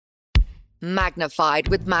Magnified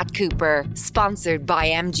with Matt Cooper, sponsored by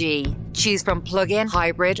MG. Choose from plug-in,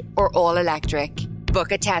 hybrid or all-electric.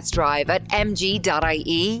 Book a test drive at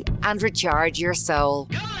mg.ie and recharge your soul.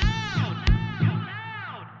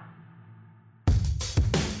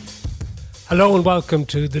 Hello and welcome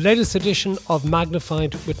to the latest edition of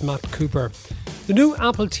Magnified with Matt Cooper. The new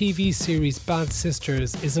Apple TV series Bad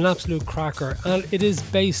Sisters is an absolute cracker, and it is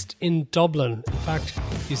based in Dublin. In fact,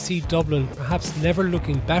 you see Dublin perhaps never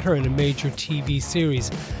looking better in a major TV series.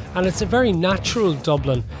 And it's a very natural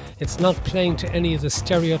Dublin. It's not playing to any of the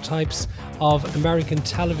stereotypes of American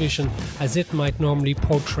television as it might normally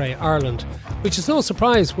portray Ireland, which is no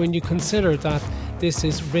surprise when you consider that this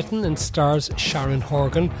is written and stars Sharon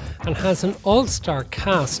Horgan and has an all-star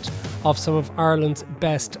cast of some of Ireland's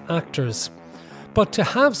best actors. But to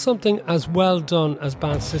have something as well done as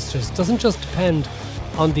Bad Sisters doesn't just depend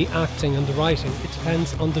on the acting and the writing, it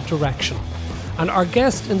depends on the direction. And our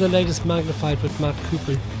guest in the latest Magnified with Matt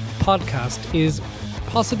Cooper podcast is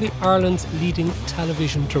possibly Ireland's leading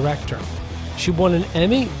television director. She won an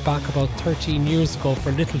Emmy back about 13 years ago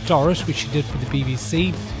for Little Dorrit, which she did for the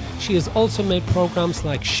BBC. She has also made programmes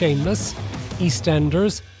like Shameless,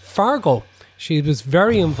 EastEnders, Fargo. She was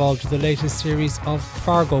very involved with the latest series of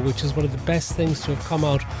Fargo, which is one of the best things to have come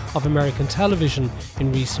out of American television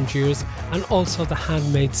in recent years, and also The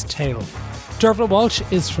Handmaid's Tale. Dearbhla Walsh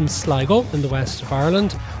is from Sligo in the west of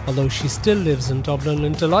Ireland, although she still lives in Dublin,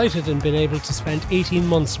 and delighted in being able to spend 18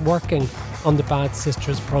 months working on the Bad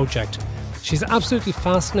Sisters project. She's absolutely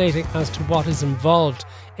fascinating as to what is involved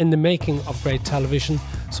in the making of great television,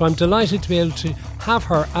 so I'm delighted to be able to have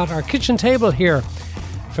her at our kitchen table here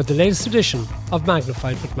for the latest edition of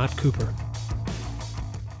Magnified with Matt Cooper.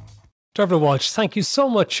 Dearbhla Walsh, thank you so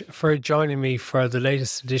much for joining me for the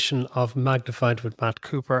latest edition of Magnified with Matt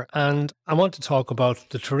Cooper. And I want to talk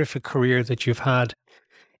about the terrific career that you've had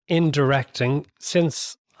in directing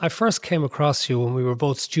since I first came across you when we were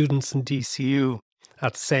both students in DCU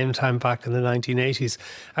at the same time back in the 1980s.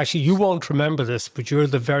 Actually, you won't remember this, but you're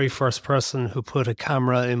the very first person who put a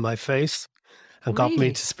camera in my face and got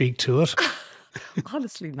me to speak to it.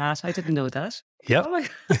 Honestly, Matt, I didn't know that. Yep. Oh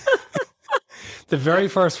the very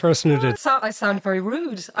first person who did. I sound very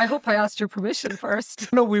rude. I hope I asked your permission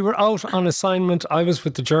first. No, we were out on assignment. I was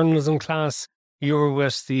with the journalism class. You were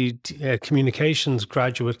with the communications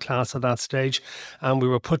graduate class at that stage, and we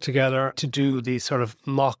were put together to do these sort of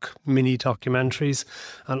mock mini documentaries,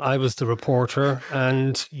 and I was the reporter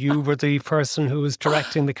and you were the person who was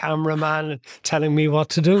directing the cameraman and telling me what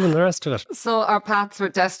to do and the rest of it. So our paths were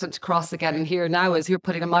destined to cross again, and here now is you're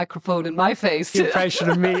putting a microphone in my face. The impression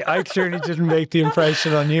of me, I clearly didn't make the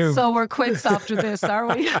impression on you. So we're quits after this, are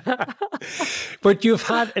we? But you've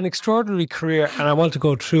had an extraordinary career, and I want to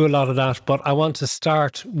go through a lot of that, but I want to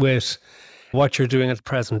start with what you're doing at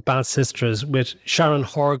present, Bad Sisters, with Sharon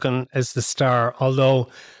Horgan as the star, although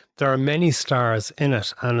there are many stars in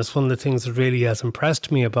it, and it's one of the things that really has impressed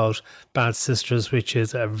me about Bad Sisters, which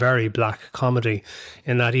is a very black comedy,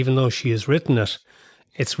 in that even though she has written it,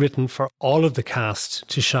 it's written for all of the cast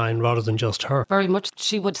to shine rather than just her. Very much.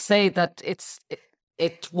 She would say that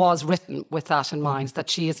it was written with that in mind, that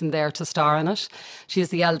she isn't there to star in it. She is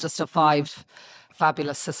the eldest of 5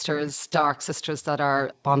 fabulous sisters, dark sisters that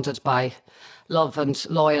are bonded by love and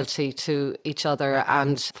loyalty to each other,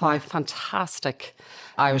 and 5 fantastic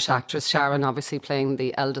Irish actors. Sharon obviously playing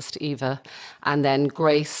the eldest Eva, and then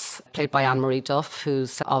Grace played by Anne-Marie Duff,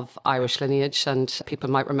 who's of Irish lineage, and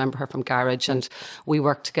people might remember her from Garage, and we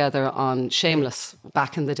worked together on Shameless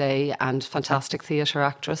back in the day, and fantastic theatre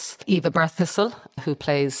actress. Eva Berthistle, who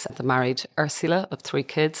plays the married Ursula of 3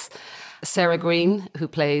 kids. Sarah Green, who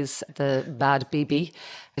plays the bad Bibi.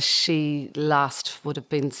 She last would have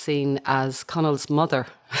been seen as Connell's mother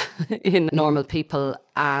in Normal People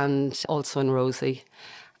and also in Rosie.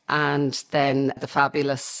 And then the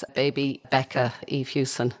fabulous baby Becca Eve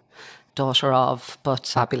Hewson, daughter of, but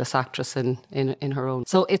fabulous actress in her own.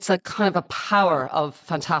 So it's a kind of a power of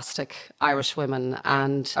fantastic Irish women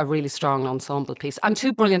and a really strong ensemble piece. And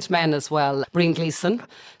 2 brilliant men as well. Brian Gleeson,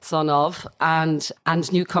 son of, and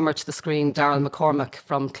newcomer to the screen, Darryl McCormack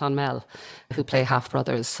from Clonmel, who play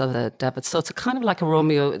half-brothers of the Devitt. So it's a kind of like a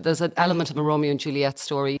Romeo, there's an element of a Romeo and Juliet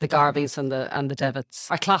story. The Garveys and the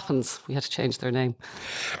Devitts. Or Claphans, we had to change their name.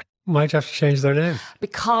 Might have to change their name.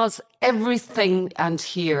 Because everything and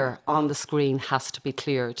here on the screen has to be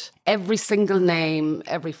cleared. Every single name,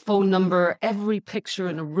 every phone number, every picture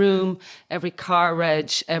in a room, every car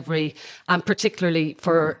reg, and particularly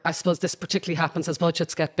for, I suppose this particularly happens as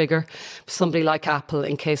budgets get bigger, somebody like Apple,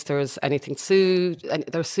 in case there's anything sued, and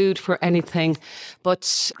they're sued for anything.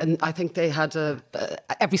 But and I think they had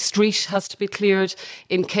every street has to be cleared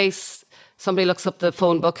in case somebody looks up the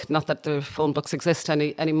phone book, not that the phone books exist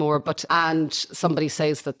anymore, and somebody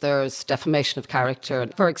says that there's defamation of character.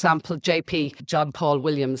 For example, JP, John Paul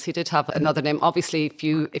Williams, he did have another name. Obviously,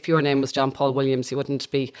 if your name was John Paul Williams, you wouldn't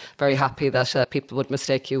be very happy that people would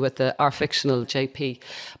mistake you with our fictional JP.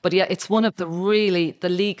 But yeah, it's one of the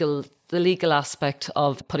legal aspect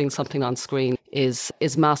of putting something on screen is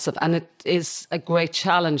massive, and it is a great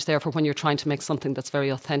challenge therefore when you're trying to make something that's very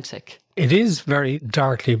authentic. It is very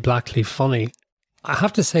darkly, blackly funny. I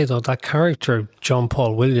have to say though, that character John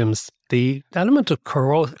Paul Williams, the element of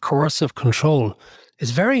coercive control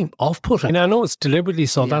is very off-putting. And I know it's deliberately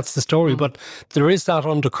so, that's the story, but there is that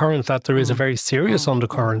undercurrent, that there is a very serious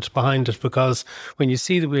undercurrent behind it, because when you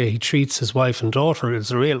see the way he treats his wife and daughter,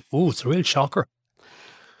 it's a real shocker.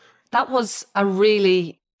 That was a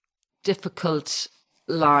really difficult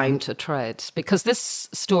line to tread, because this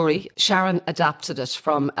story, Sharon adapted it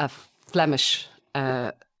from a Flemish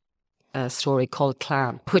story called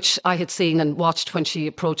Clan, which I had seen and watched when she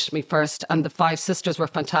approached me first, and the five sisters were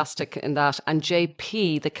fantastic in that. And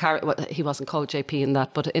JP, the character, well, he wasn't called JP in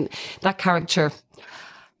that, but in that character,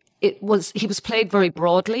 he was played very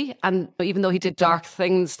broadly, and even though he did dark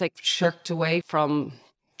things, they shirked away from,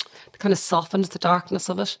 kind of softened the darkness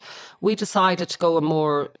of it. We decided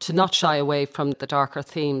to not shy away from the darker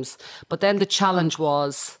themes. But then the challenge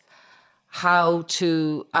was how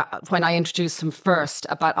to, when I introduced him first,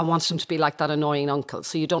 I wanted him to be like that annoying uncle.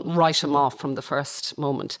 So you don't write him off from the first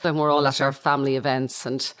moment. Then we're all at our family events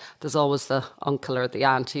and there's always the uncle or the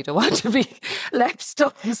aunt you don't want to be left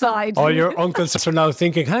stuck beside. All your uncles are now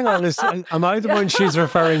thinking, hang on, am I the one she's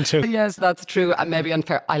referring to? Yes, that's true. And maybe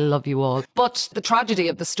unfair. I love you all. But the tragedy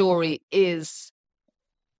of the story is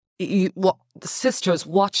the sisters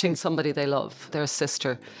watching somebody they love, their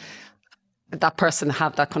sister, that person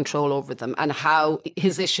have that control over them, and how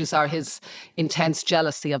his issues are his intense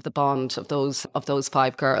jealousy of the bond of those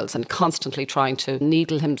five girls, and constantly trying to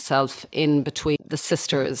needle himself in between the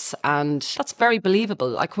sisters. And that's very believable.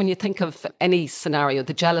 Like when you think of any scenario,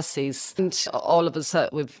 the jealousies, and all of us,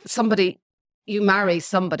 you marry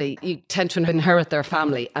somebody, you tend to inherit their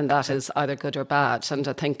family, and that is either good or bad. And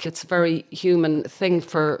I think it's a very human thing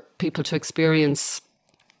for people to experience.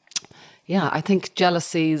 Yeah, I think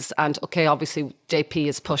jealousies, and obviously JP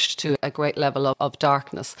is pushed to a great level of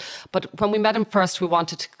darkness. But when we met him first, we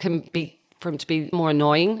wanted for him to be more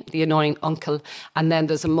annoying, the annoying uncle. And then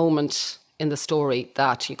there's a moment in the story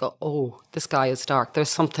that you go, oh, this guy is dark. There's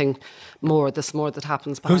something more, there's more that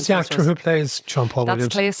happens behind. Who's the actor who plays John Paul Williams?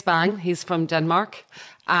 That's Claes Bang. He's from Denmark.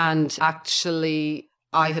 And actually,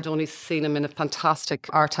 I had only seen him in a fantastic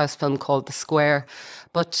art house film called The Square.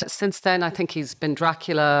 But since then, I think he's been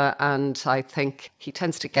Dracula, and I think he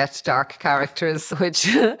tends to get dark characters,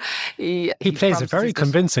 which he plays a very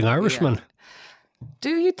convincing Irishman. Yeah. Do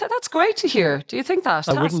you? That's great to hear. Do you think that?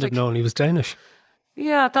 I wouldn't have known he was Danish.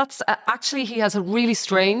 Yeah, that's actually, he has a really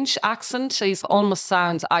strange accent. He almost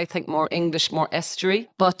sounds, I think, more English, more estuary.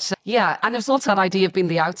 But yeah, and there's also that idea of being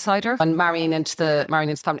the outsider and marrying into the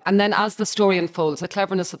family. And then as the story unfolds, the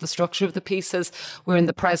cleverness of the structure of the pieces, we're in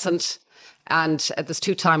the present, and there's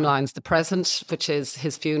two timelines. The present, which is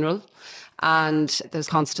his funeral, and there's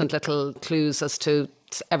constant little clues as to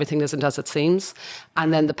everything isn't as it seems.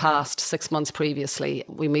 And then the past 6 months previously,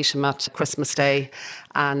 we meet him at Christmas Day,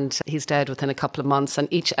 and he's dead within a couple of months. And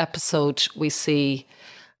each episode we see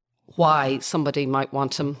why somebody might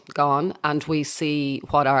want him gone, and we see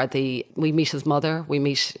we meet his mother,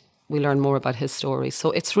 we learn more about his story.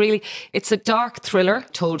 So it's a dark thriller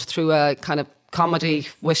told through a kind of comedy,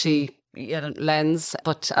 witty lens.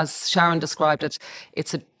 But as Sharon described it,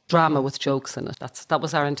 it's a drama with jokes in it. That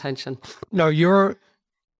was our intention. Now, your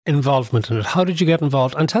involvement in it, how did you get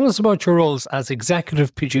involved? And tell us about your roles as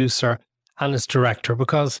executive producer and as director,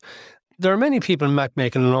 because there are many people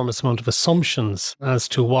make an enormous amount of assumptions as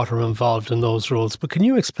to what are involved in those roles, but can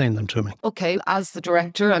you explain them to me? Okay, as the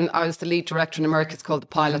director, and I was the lead director in America, it's called the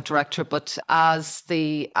pilot director, but as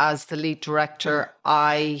the lead director,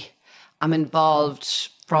 I am involved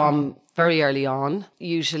from very early on,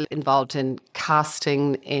 usually involved in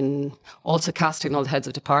casting, also casting all the heads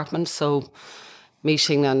of departments, so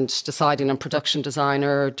meeting and deciding on production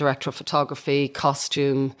designer, director of photography,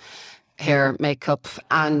 costume, hair, makeup,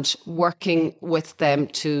 and working with them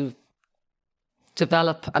to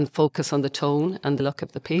develop and focus on the tone and the look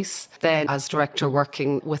of the piece. Then as director,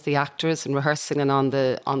 working with the actors and rehearsing and on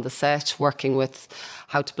the set, working with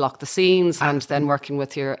how to block the scenes, and then working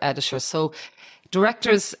with your editor. So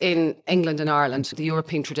directors in England and Ireland, the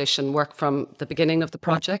European tradition, work from the beginning of the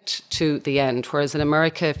project to the end. Whereas in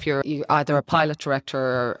America, if you're either a pilot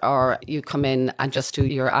director or you come in and just do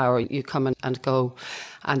your hour, you come in and go.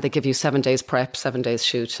 and they give you 7 days prep, 7 days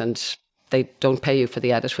shoot, and they don't pay you for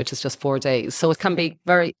the edit, which is just 4 days. So it can be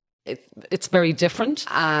it's very different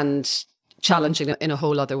and challenging in a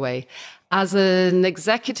whole other way. As an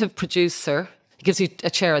executive producer, it gives you a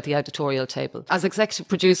chair at the editorial table. As executive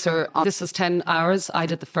producer, this was 10 hours. I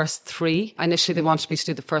did the first 3. Initially, they wanted me to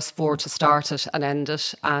do the first 4 to start it and end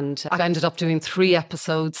it. And I ended up doing 3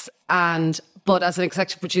 episodes. But as an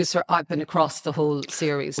executive producer, I've been across the whole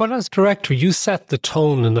series. But as director, you set the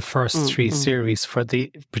tone in the first 3 series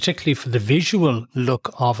particularly for the visual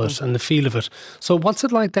look of it and the feel of it. So what's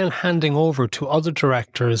it like then handing over to other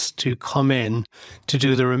directors to come in to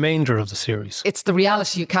do the remainder of the series? It's the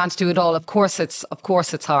reality. You can't do it all. Of course it's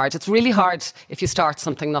hard. It's really hard if you start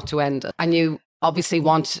something not to end it. And you obviously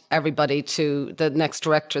want everybody the next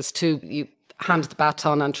directors you hand the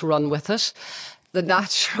baton and to run with it. The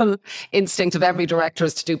natural instinct of every director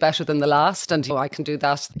is to do better than the last, and I can do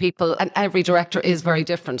that. And every director is very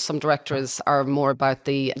different. Some directors are more about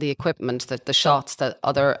the equipment, the shots. That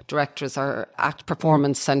other directors are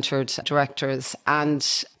performance-centred directors. And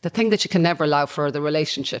the thing that you can never allow for are the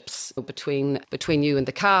relationships between you and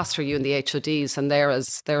the cast, or you and the HODs, and they're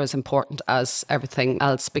as important as everything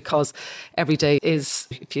else, because every day is,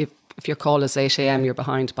 if your call is 8 a.m, you're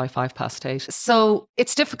behind by 8:05. So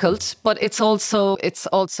it's difficult, but it's also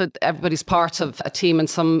everybody's part of a team. And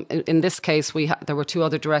in this case, there were 2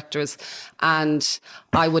 other directors, and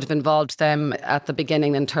I would have involved them at the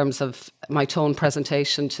beginning in terms of my tone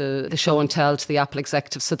presentation to the show and tell, to the Apple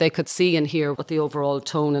executives, so they could see and hear what the overall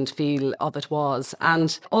tone and feel of it was.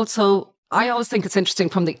 And also, I always think it's interesting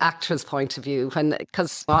from the actor's point of view,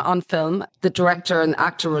 because on film, the director and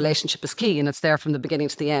actor relationship is key, and it's there from the beginning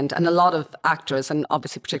to the end. And a lot of actors, and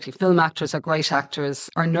obviously particularly film actors, are great actors,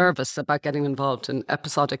 are nervous about getting involved in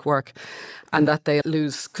episodic work and that they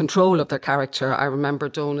lose control of their character. I remember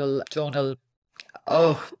the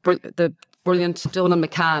brilliant Donal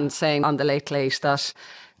McCann saying on The Late Late that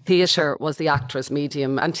theatre was the actor's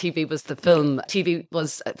medium and TV was the film. TV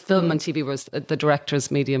was film and TV was the director's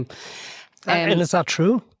medium. And is that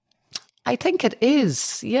true? I think it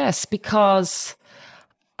is, yes, because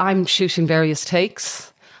I'm shooting various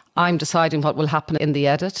takes. I'm deciding what will happen in the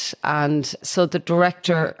edit. And so the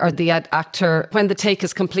director or the actor, when the take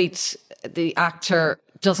is complete, the actor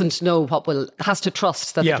doesn't know has to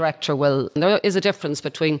trust that the director will. And there is a difference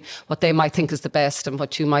between what they might think is the best and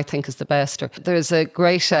what you might think is the best. There's a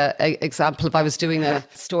great example of, I was doing a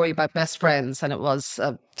story about best friends, and it was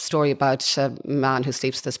a story about a man who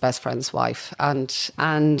sleeps with his best friend's wife. And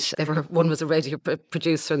one was a radio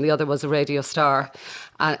producer and the other was a radio star.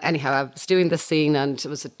 And anyhow, I was doing the scene and it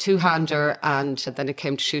was a 2-hander, and then it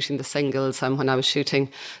came to shooting the singles. And when I was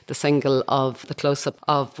shooting the single of the close-up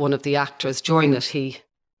of one of the actors during it, he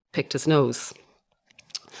picked his nose.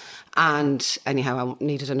 And anyhow, I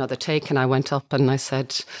needed another take, and I went up and I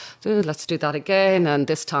said, let's do that again. And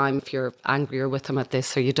this time, if you're angrier with him at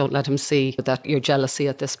this, or you don't let him see that you're jealousy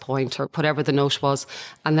at this point, or whatever the note was.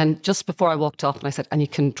 And then just before I walked off, and I said, and you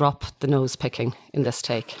can drop the nose picking in this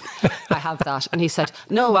take. I have that. And he said,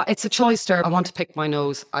 no, it's a choice, Dear. I want to pick my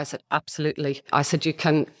nose. I said, absolutely. I said, you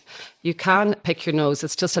can pick your nose.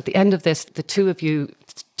 It's just at the end of this, the 2 of you,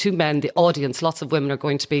 2 men, the audience, lots of women are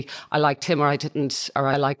going to be, I liked him or I didn't, or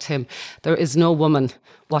I liked him. There is no woman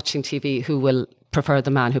watching TV who will prefer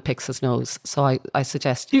the man who picks his nose. So I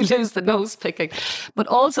suggest you lose the nose picking. But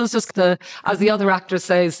also it's just as the other actor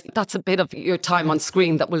says, that's a bit of your time on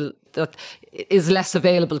screen that is less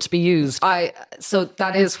available to be used. So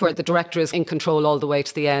that is where the director is in control all the way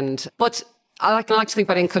to the end. But I like to think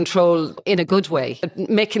about in control in a good way,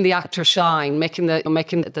 making the actor shine, making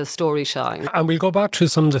the story shine. And we'll go back to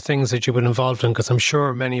some of the things that you've been involved in, because I'm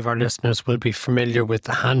sure many of our listeners will be familiar with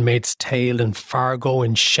The Handmaid's Tale and Fargo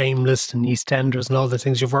and Shameless and EastEnders and all the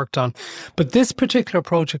things you've worked on. But this particular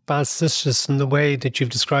project, Bad Sisters, and the way that you've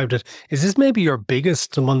described it, is this maybe your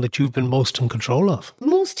biggest, the one that you've been most in control of?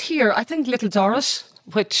 Most here, I think Little Dorrit.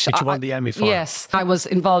 Which you won the Emmy for. Yes, I was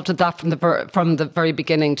involved in that from the very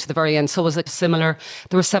beginning to the very end. So was it similar?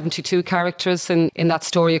 There were 72 characters in that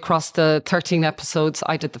story across the 13 episodes.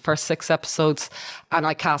 I did the first 6 episodes, and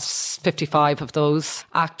I cast 55 of those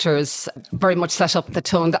actors. Very much set up the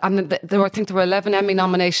tone. And I think there were 11 Emmy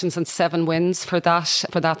nominations and 7 wins for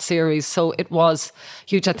that series. So it was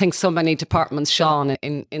huge. I think so many departments shone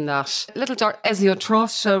in that. Little Dorrit, Ezio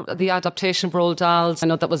Trot, the adaptation of Roald Dahl's. I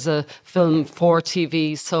know that was a film for TV.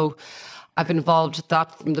 So I've been involved with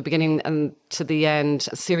that from the beginning and to the end.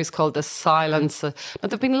 A series called The Silence. There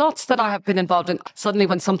have been lots that I have been involved in. Suddenly,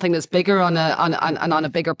 when something is bigger on a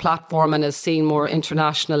bigger platform and is seen more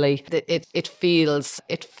internationally, it feels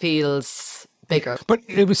bigger. But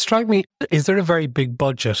it would strike me, is there a very big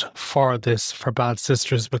budget for this, for Bad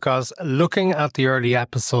Sisters? Because looking at the early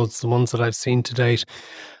episodes, the ones that I've seen to date,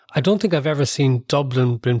 I don't think I've ever seen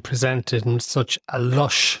Dublin been presented in such a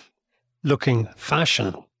lush looking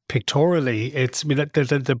fashion. Pictorially,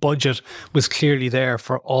 the budget was clearly there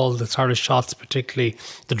for all the sort of shots, particularly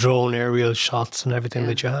the drone aerial shots and everything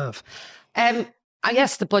that you have.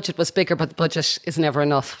 Yes, the budget was bigger, but the budget is never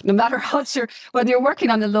enough. No matter whether you're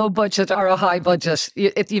working on a low budget or a high budget,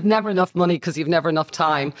 you've never enough money because you've never enough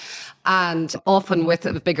time. And often with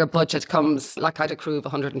a bigger budget comes, like I had a crew of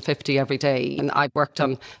 150 every day. And I've worked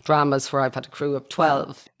on dramas where I've had a crew of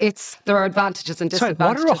 12. There are advantages and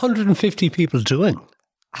disadvantages. Sorry, what are 150 people doing?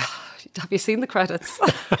 Have you seen the credits?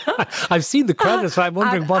 I've seen the credits. I'm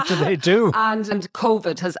wondering what do they do? And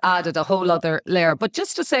COVID has added a whole other layer. But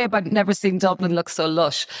just to say about never seen Dublin look so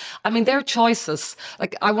lush, I mean, their choices.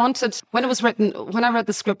 Like I wanted, when it was written, when I read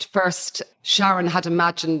the script first, Sharon had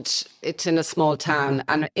imagined it in a small town.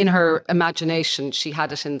 And in her imagination, she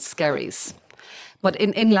had it in Skerries. But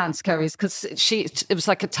in inland Skerries, because it was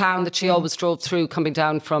like a town that she always drove through coming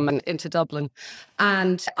down from and into Dublin.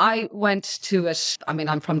 And I went to it. I mean,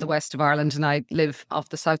 I'm from the west of Ireland and I live off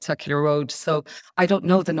the South Circular Road. So I don't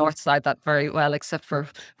know the north side that very well, except for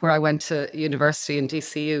where I went to university in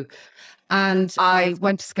DCU. And I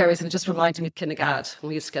went to Skerries and it just reminded me of Kinnegad.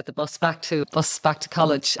 We used to get the bus back to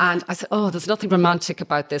college. And I said, oh, there's nothing romantic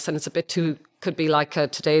about this. And it's a bit too, could be like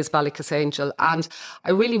today's Ballykissangel. And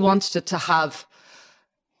I really wanted it to have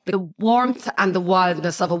the warmth and the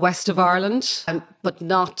wildness of a west of Ireland, but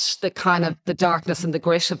not the kind of the darkness and the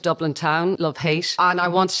grit of Dublin town, love, hate. And I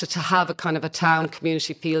wanted it to have a kind of a town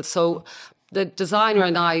community feel. So the designer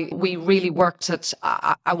and we really worked at,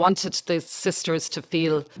 I wanted the sisters to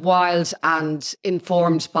feel wild and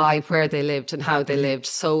informed by where they lived and how they lived.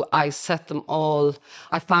 So I set them all,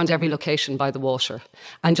 I found every location by the water.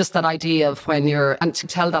 And just that idea of and to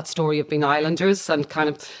tell that story of being islanders and kind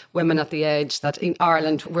of women at the edge, that in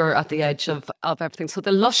Ireland we're at the edge of everything. So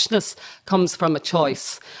the lushness comes from a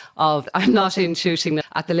choice of, I'm not in shooting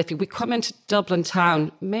at the Liffey. We come into Dublin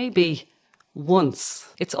town maybe once.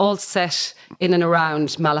 It's all set in and around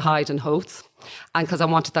Malahide and Howth. And because I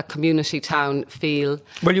wanted that community town feel.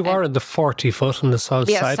 Well, you are in the 40 foot on the south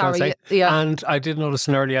side, I'd say. Yeah. And I did notice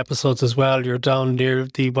in early episodes as well, you're down near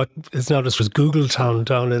what is noticed was Google Town,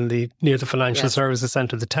 down in near the Financial Services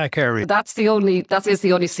Centre, the tech area. That is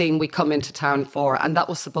the only scene we come into town for. And that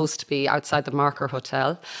was supposed to be outside the Marker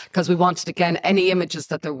Hotel, because we wanted, again, any images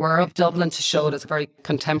that there were of Dublin to show it as a very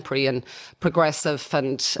contemporary and progressive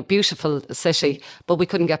and beautiful city. But we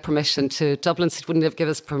couldn't get permission Dublin wouldn't have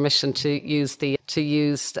given us permission to use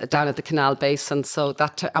down at the Canal Basin, so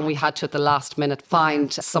and we had to at the last minute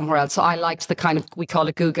find somewhere else. So I liked the kind of, we call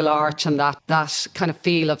it Google Arch, and that kind of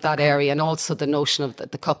feel of that area, and also the notion of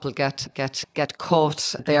the couple get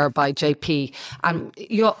caught there by JP. And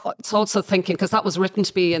it's also thinking, because that was written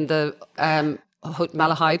to be in the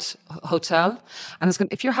Malahide Hotel, and it's going,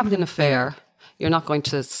 if you're having an affair, you're not going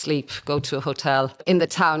to go to a hotel in the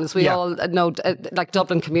town. As we all know, like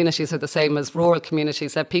Dublin communities are the same as rural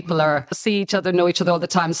communities. That people see each other, know each other all the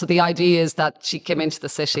time. So the idea is that she came into the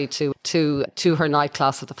city to her night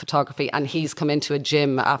class of the photography, and he's come into a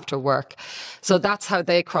gym after work. So that's how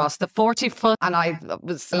they crossed the 40 foot. And a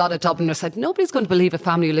lot of Dubliners said, nobody's going to believe a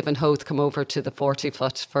family who live in Howth come over to the 40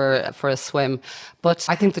 foot for a swim. But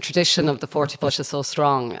I think the tradition of the 40 foot is so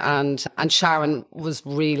strong. And Sharon was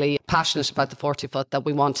really passionate about the 40 foot, that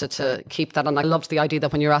we wanted to keep that. And I loved the idea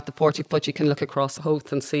that when you're at the 40 foot, you can look across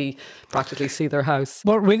Howth and practically see their house.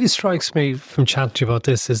 What really strikes me from chatting to you about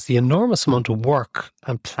this is the enormous amount of work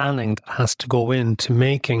and planning that has to go into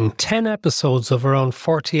making 10 episodes of around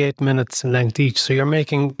 48 minutes in length each. So you're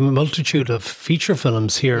making a multitude of feature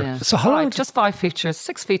films here. Yeah. So how long? Just 5 features,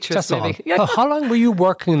 6 features maybe. Yeah. How long were you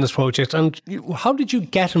working on this project, and how did you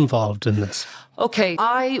get involved in this? Okay,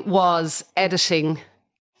 I was editing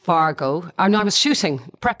Fargo. I was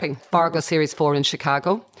prepping Fargo Series 4 in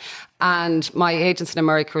Chicago. And my agents in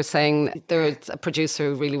America were saying, there's a producer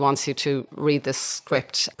who really wants you to read this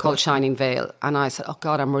script called Shining Veil. And I said, oh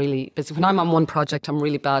God, I'm really busy. When I'm on one project, I'm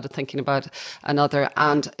really bad at thinking about another.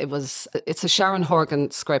 And it's a Sharon Horgan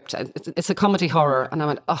script. It's a comedy horror. And I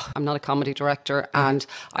went, oh, I'm not a comedy director and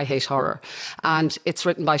I hate horror. And it's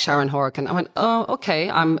written by Sharon Horgan. I went, oh, okay,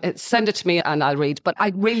 send it to me and I'll read. But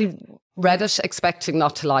I really read it expecting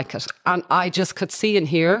not to like it. And I just could see and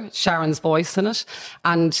hear Sharon's voice in it.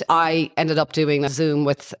 And I ended up doing a Zoom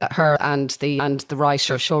with her and the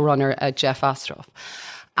writer, showrunner, Jeff Astroff.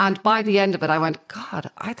 And by the end of it, I went,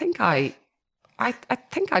 God, I think I I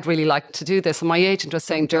think I'd really like to do this. And my agent was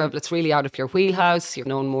saying, Dearbhla, it's really out of your wheelhouse. You're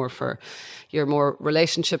known more for your more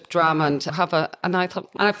relationship drama, and I thought,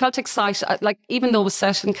 and I felt excited. Like, even though it was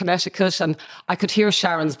set in Connecticut and I could hear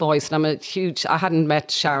Sharon's voice, and I hadn't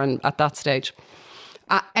met Sharon at that stage.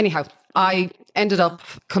 Anyhow, I ended up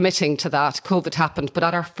committing to that. COVID happened. But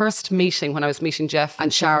at our first meeting, when I was meeting Jeff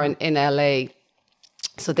and Sharon in LA,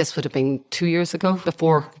 so this would have been 2 years ago,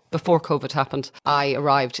 before COVID happened. I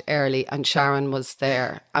arrived early and Sharon was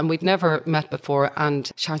there, and we'd never met before.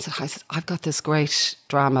 And Sharon said, I've got this great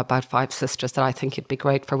drama about 5 sisters that I think you'd be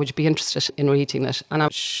great for. Would you be interested in reading it? And I'm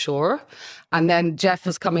sure. And then Jeff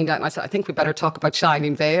was coming down and I said, I think we better talk about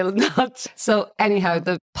Shining Vale. So anyhow,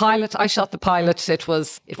 the pilot, I shot the pilot. It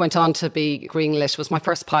went on to be greenlit. It was my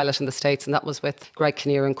first pilot in the States, and that was with Greg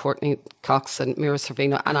Kinnear and Courtney Cox and Mira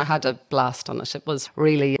Sorvino. And I had a blast on it. It was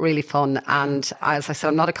really, really fun. And as I said,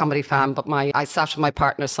 I'm not a comedy fan, but I sat with my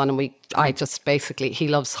partner's son, and he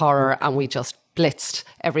loves horror, and we just blitzed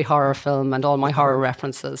every horror film and all my horror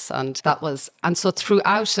references. And so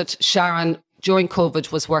throughout it, Sharon, during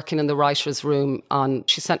COVID, was working in the writer's room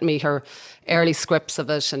she sent me her early scripts of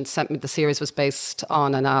it and sent me the series was based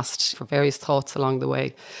on, and asked for various thoughts along the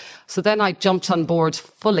way. So then I jumped on board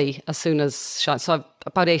fully as soon as, so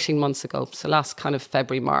about 18 months ago, so last kind of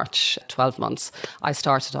February, March, 12 months, I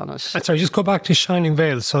started on it. And sorry, just go back to Shining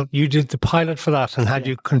Vale. So you did the pilot for that, and had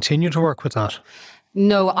you continued to work with that?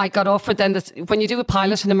 No, I got offered then when you do a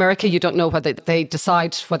pilot in America, you don't know whether they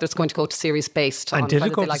decide whether it's going to go to series based on. And did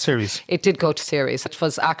it go to series? It did go to series. It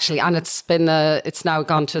was actually, and it's now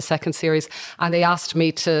gone to a second series. And they asked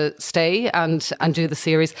me to stay and do the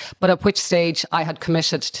series, but at which stage I had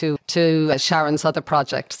committed to Sharon's other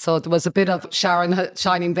project. So there was a bit of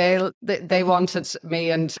Shining Vale. They wanted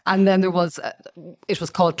me, and then there was it was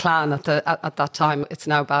called Clan at that time. It's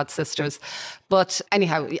now Bad Sisters. But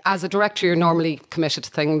anyhow, as a director, you're normally committed to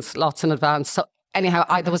things lots in advance. So anyhow,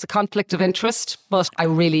 there was a conflict of interest, but I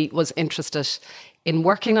really was interested in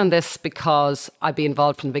working on this because I'd be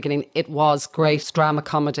involved from the beginning. It was great drama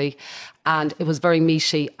comedy, and it was very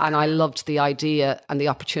meaty, and I loved the idea and the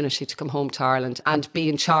opportunity to come home to Ireland and be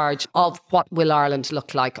in charge of what will Ireland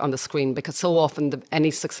look like on the screen, because so often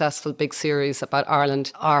any successful big series about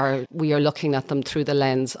Ireland we are looking at them through the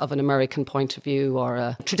lens of an American point of view,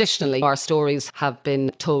 or traditionally our stories have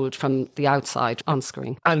been told from the outside on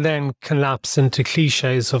screen. And then collapse into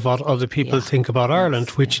cliches of what other people think about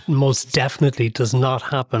Ireland, which most definitely does not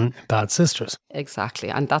happen in Bad Sisters. Exactly,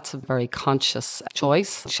 and that's a very conscious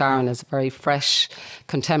choice. Sharon is a very fresh,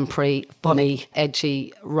 contemporary, funny,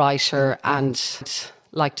 edgy writer, and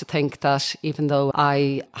like to think that even though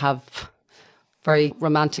I have very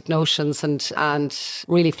romantic notions and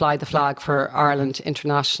really fly the flag for Ireland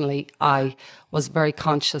internationally, I was very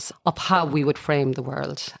conscious of how we would frame the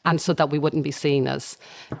world, and so that we wouldn't be seen as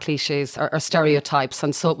cliches or stereotypes.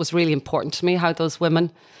 And so it was really important to me how those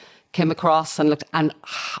women came across and looked, and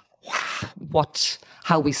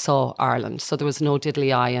how we saw Ireland. So there was no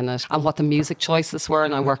diddly eye in it, and what the music choices were.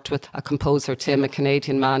 And I worked with a composer, Tim, a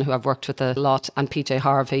Canadian man who I've worked with a lot, and PJ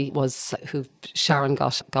Harvey was who Sharon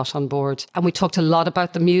got on board. And we talked a lot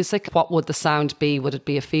about the music. What would the sound be? Would it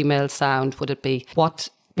be a female sound? Would it be what?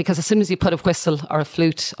 Because as soon as you put a whistle or a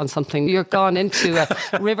flute on something, you're gone into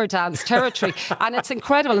a river dance territory. And it's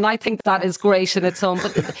incredible. And I think that is great in its own.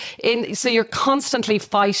 But so you're constantly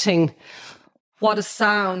fighting what a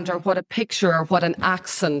sound or what a picture or what an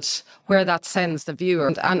accent, where that sends the viewer.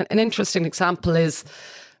 And an interesting example is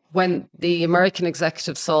when the American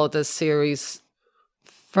executives saw this series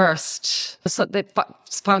first, so they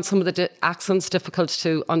found some of the accents difficult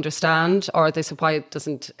to understand, or they said, why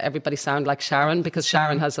doesn't everybody sound like Sharon? Because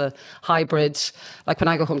Sharon has a hybrid. Like when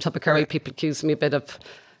I go home to Kerry, people accuse me a bit of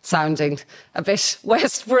sounding a bit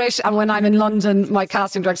West British, and when I'm in London, my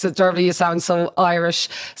casting director says, Dearbhla, you sound so Irish.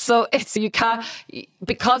 So you can't,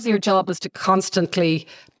 because your job is to constantly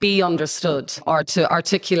be understood or to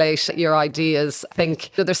articulate your ideas. I think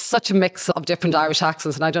there's such a mix of different Irish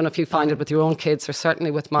accents, and I don't know if you find it with your own kids, or certainly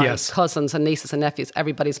with my cousins and nieces and nephews.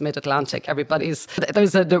 Everybody's mid-Atlantic.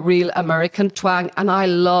 There's the real American twang, and I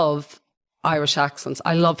love Irish accents.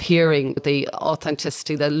 I love hearing the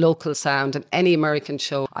authenticity, the local sound in any American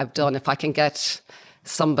show I've done. If I can get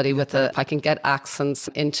somebody if I can get accents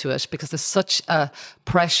into it, because there's such a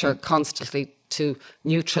pressure constantly to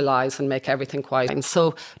neutralise and make everything quiet. And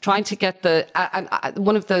so trying to get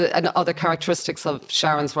one of the other characteristics of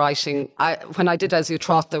Sharon's writing, when I did As You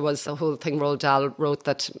Trot, there was a whole thing Roald Dahl wrote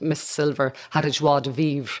that Miss Silver had a joie de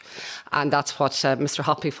vivre, and that's what Mr.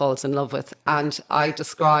 Hoppy falls in love with. And I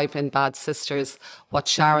describe in Bad Sisters what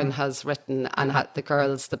Sharon has written and the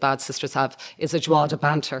girls, the Bad Sisters have, is a joie de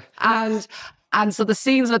banter. And And so the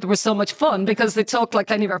scenes with them were so much fun because they talk like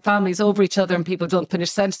any of our families over each other and people don't finish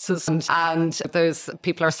sentences and there's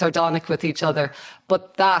people are sardonic with each other.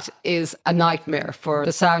 But that is a nightmare for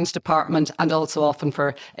the sound department and also often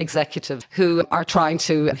for executives who are trying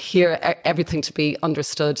to hear everything to be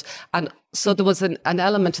understood. And so there was an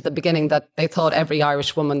element at the beginning that they thought every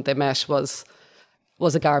Irish woman they met was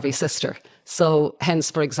a Garvey sister. So hence,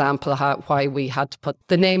 for example, why we had to put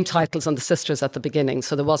the name titles on the sisters at the beginning.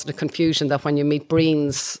 So there wasn't a confusion that when you meet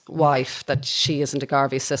Breen's wife, that she isn't a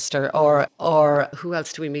Garvey sister, or who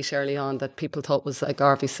else do we meet early on that people thought was a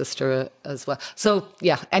Garvey sister as well. So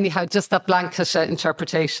yeah, anyhow, just that blanket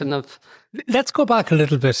interpretation of... Let's go back a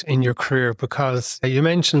little bit in your career, because you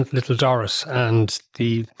mentioned Little Dorrit and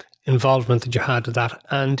the involvement that you had with that,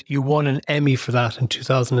 and you won an Emmy for that in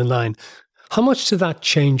 2009. How much did that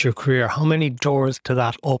change your career? How many doors did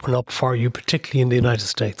that open up for you, particularly in the United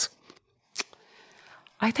States?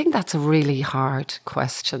 I think that's a really hard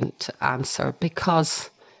question to answer because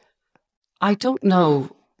I don't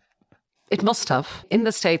know. It must have. In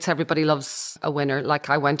the States, everybody loves a winner. Like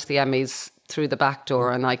I went to the Emmys through the back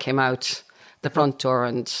door and I came out the front door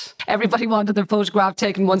and everybody wanted their photograph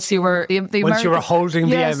taken once you were once you were holding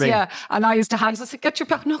the Emmy. Yeah. And I used to hand, I said, get your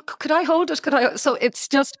back. No, could I hold it? So it's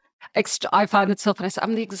just... I found it so funny. I said,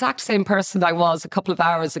 I'm the exact same person I was a couple of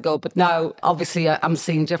hours ago, but now obviously I'm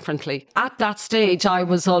seen differently. At that stage, I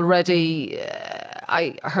was already,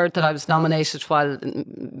 I heard that I was nominated while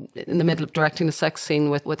in the middle of directing a sex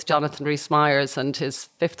scene with Jonathan Rhys-Meyers and his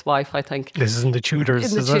fifth wife, I think. This is in the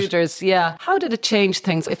Tudors, In the Tudors, yeah. How did it change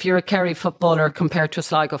things if you're a Kerry footballer compared to a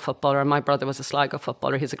Sligo footballer? And my brother was a Sligo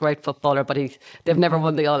footballer. He's a great footballer, but they've never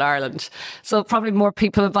won the All-Ireland. So probably more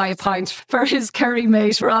people would buy a pint for his Kerry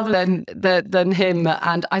mate rather than him.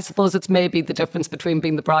 And I suppose it's maybe the difference between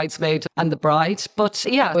being the bridesmaid and the bride. But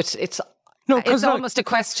yeah, it's almost a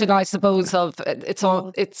question, I suppose, of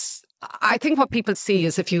I think what people see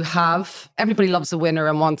is if you have, everybody loves a winner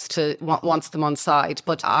and wants them on side.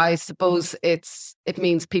 But I suppose it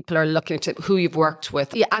means people are looking at who you've worked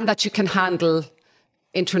with, and that you can handle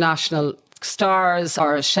international stars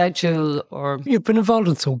or a schedule. Or you've been involved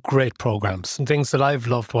in some great programs and things that I've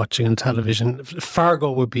loved watching on television.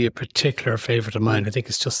 Fargo would be a particular favourite of mine. I think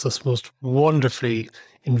it's just this most wonderfully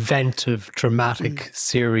inventive, dramatic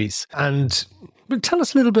series. And tell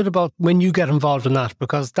us a little bit about when you get involved in that,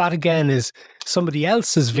 because that again is somebody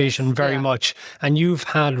else's vision very much, and you've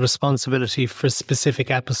had responsibility for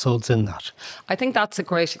specific episodes in that. I think that's a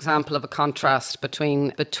great example of a contrast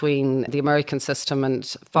between the American system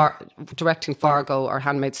and directing Fargo or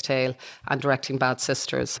Handmaid's Tale and directing Bad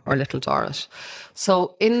Sisters or Little Dorrit.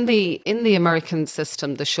 So in the American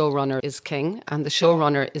system, the showrunner is king and the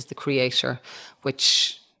showrunner is the creator,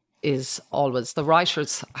 which is always, the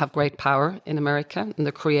writers have great power in America and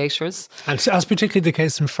the creators. And that's particularly the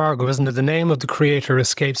case in Fargo, isn't it? The name of the creator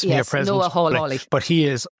escapes me at present. Noah Hawley. But he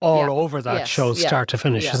is all over that show, start to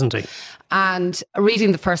finish, isn't he? And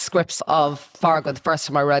reading the first scripts of Fargo, the first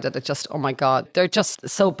time I read it, just, oh my God, they're just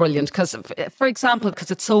so brilliant. Because, for example,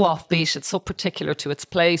 because it's so offbeat, it's so particular to its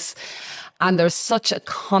place, and there's such a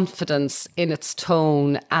confidence in its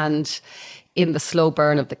tone and in the slow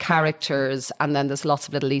burn of the characters, and then there's lots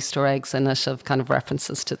of little Easter eggs in it of kind of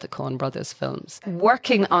references to the Coen brothers films.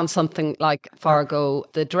 Working on something like Fargo,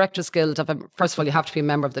 the Directors Guild first of all, you have to be a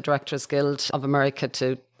member of the Directors Guild of America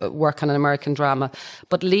to work on an American drama,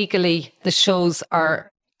 but legally the shows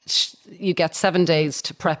you get 7 days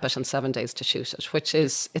to prep it and 7 days to shoot it, which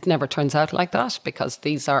is, it never turns out like that because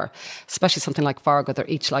these are, especially something like Fargo, they're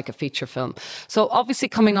each like a feature film. So obviously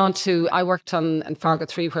coming on to, I worked on in Fargo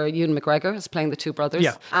 3 where Ewan McGregor is playing the two brothers.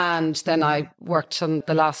 Yeah. And then I worked on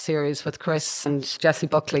the last series with Chris and Jessie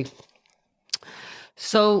Buckley.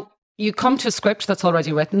 So you come to a script that's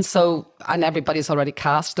already written, and everybody's already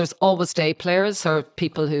cast. There's always day players or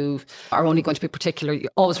people who are only going to be particular. You're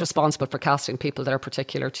always responsible for casting people that are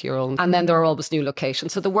particular to your own. And then there are always new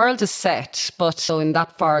locations. So the world is set, but so in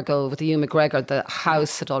that Fargo with the Ewan McGregor, the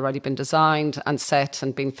house had already been designed and set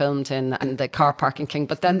and been filmed in, and the car parking king.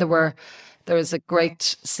 But then there is a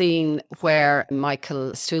great scene where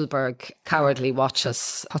Michael Stuhlbarg cowardly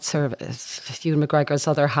watches Ewan McGregor's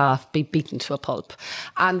other half be beaten to a pulp.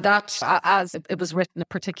 And that, as it was written a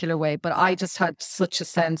particular way, but I just had such a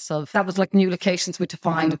sense of, that was like new locations we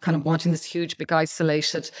defined, of kind of wanting this huge, big,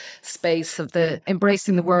 isolated space of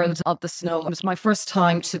embracing the world of the snow. It was my first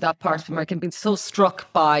time to that part of America and being so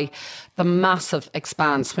struck by the massive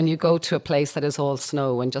expanse when you go to a place that is all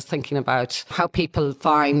snow, and just thinking about how people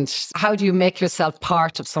how do you make yourself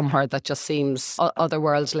part of somewhere that just seems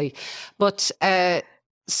otherworldly. But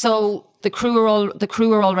So the crew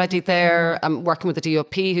are already there. I'm working with the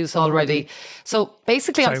DOP who's already. So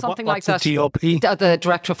basically, on something like that, the DOP? The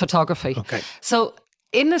director of photography. Okay. So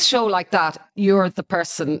in a show like that, you're the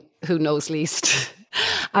person who knows least.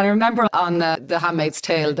 And I remember on The Handmaid's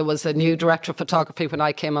Tale, there was a new director of photography when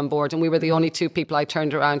I came on board, and we were the only two people. I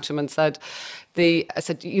turned around to him and said, I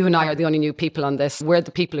said, you and I are the only new people on this. We're the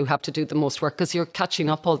people who have to do the most work because you're catching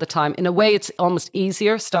up all the time. In a way, it's almost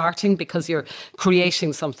easier starting because you're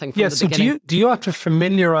creating something from the beginning. Do you have to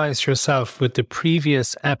familiarise yourself with the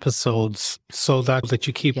previous episodes so that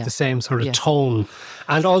you keep the same sort of tone,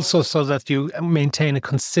 and also so that you maintain a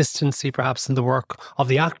consistency perhaps in the work of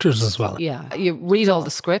the actors as well? Yeah, you read all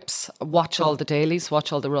the scripts, watch all the dailies,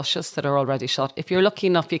 watch all the rushes that are already shot. If you're lucky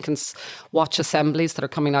enough, you can watch assemblies that are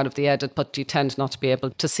coming out of the edit, but you tend not to be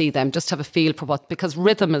able to see them. Just have a feel for because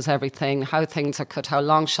rhythm is everything, how things are cut, how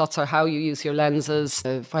long shots are, how you use your lenses,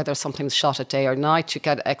 whether something's shot at day or night. You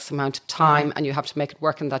get X amount of time and you have to make it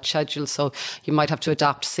work in that schedule. So you might have to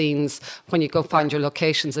adapt scenes. When you go find your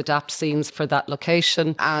locations, adapt scenes for that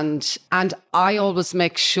location. And I always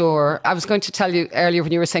make sure, I was going to tell you earlier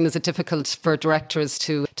when you were saying, is it difficult for directors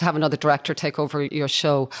to have another director take over your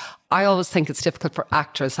show? I always think it's difficult for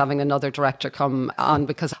actors having another director come on,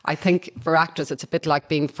 because I think for actors it's a bit like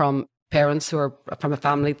being from parents who are from a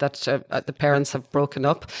family that the parents have broken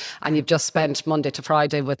up, and you've just spent Monday to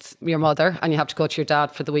Friday with your mother and you have to go to your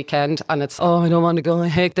dad for the weekend, and it's, I don't want to go, I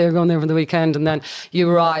hate they're going there for the weekend, and then you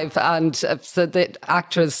arrive, and so the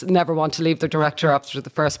actors never want to leave their director after the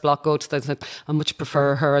first block, go to them, I much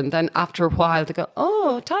prefer her, and then after a while they go,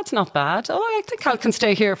 Dad's not bad, I think I can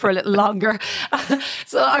stay here for a little longer.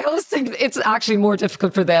 So I always think it's actually more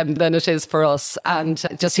difficult for them than it is for us, and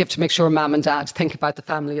just you have to make sure mum and dad think about the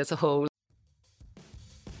family as a whole.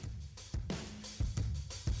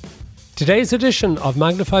 Today's edition of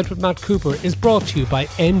Magnified with Matt Cooper is brought to you by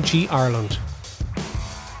MG Ireland.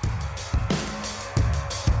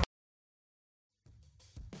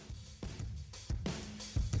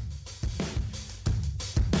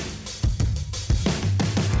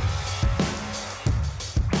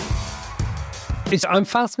 I'm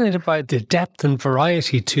fascinated by the depth and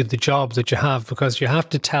variety to the job that you have, because you have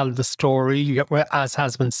to tell the story, as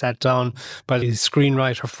has been set down by the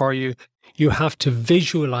screenwriter for you. You have to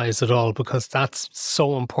visualize it all, because that's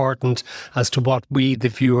so important as to what we, the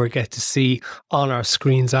viewer, get to see on our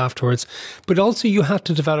screens afterwards. But also you have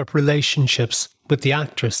to develop relationships with the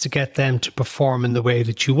actors to get them to perform in the way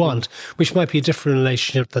that you want, which might be a different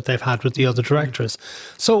relationship that they've had with the other directors.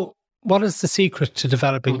 So what is the secret to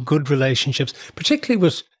developing good relationships, particularly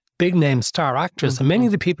with big name star actors? And many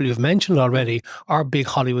of the people you've mentioned already are big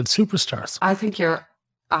Hollywood superstars. I think you're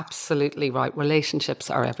absolutely right. Relationships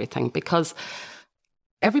are everything, because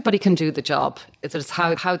everybody can do the job. It's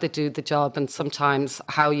how they do the job, and sometimes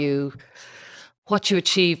what you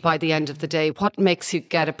achieve by the end of the day, what makes you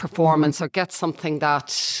get a performance or get something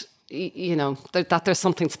that, that there's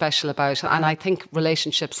something special about. And I think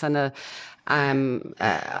relationships are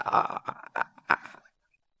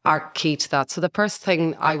key to that. So the first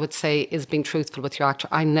thing I would say is being truthful with your actor.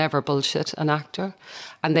 I never bullshit an actor,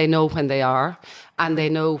 and they know when they are, and they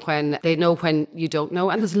know when you don't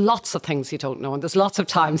know. And there's lots of things you don't know, and there's lots of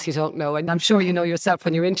times you don't know. And I'm sure you know yourself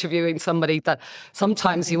when you're interviewing somebody that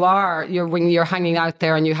sometimes when you're hanging out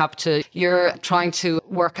there and you're trying to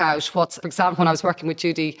work out for example, when I was working with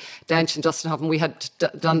Judi Dench and Dustin Hoffman, we had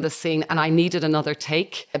done this scene and I needed another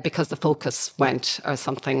take because the focus went or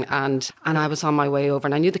something, and I was on my way over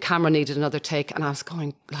and I knew the camera needed another take, and I was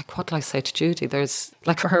going, like, what do I say to Judi? There's,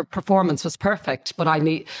 like, her performance was perfect, but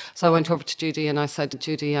so I went over to Judi and I said,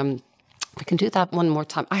 Judi, we can do that one more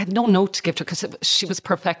time. I had no note to give to her because she was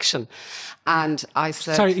perfection. And I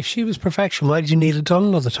said... Sorry, if she was perfection, why did you need it done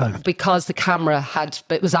another time? Because the camera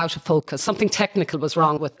it was out of focus. Something technical was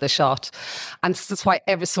wrong with the shot. And that's why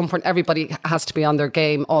everybody has to be on their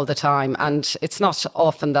game all the time. And it's not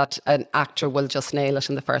often that an actor will just nail it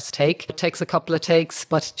in the first take. It takes a couple of takes,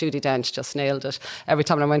 but Judi Dench just nailed it. Every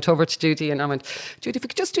time I went over to Judi and I went, Judi, if we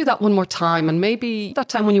could just do that one more time, and maybe that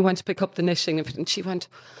time when you went to pick up the knitting, and she went...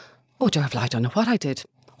 Oh, Dearbhla, I don't know what I did.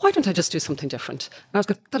 Why don't I just do something different? And I was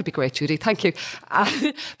going, that'd be great, Judi. Thank you.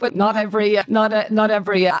 But not every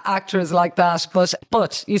actor is like that.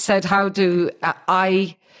 But you said, how do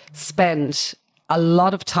I spend a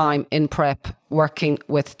lot of time in prep working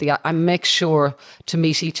with I make sure to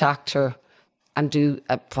meet each actor and do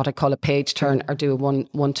what I call a page turn, or do a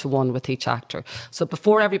one-to-one with each actor. So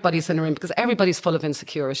before everybody's in a room, because everybody's full of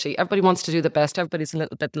insecurity, everybody wants to do the best, everybody's a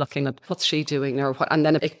little bit looking at what's she doing or what, and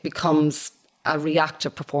then it becomes a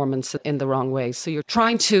reactive performance in the wrong way. So you're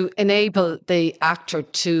trying to enable the actor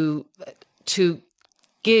to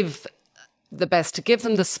give the best, to give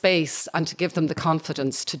them the space and to give them the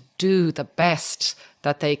confidence to do the best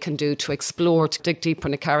that they can do, to explore, to dig deeper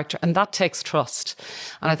in a character. And that takes trust.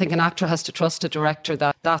 And I think an actor has to trust a director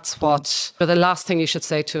that that's what, the last thing you should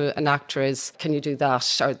say to an actor is, can you do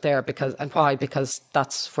that or there? Because, and why? Because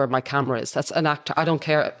that's where my camera is. That's an actor. I don't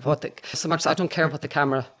care so much, I don't care what the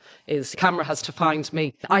camera is. The camera has to find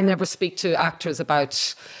me. I never speak to actors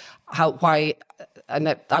about why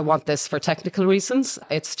and I want this for technical reasons.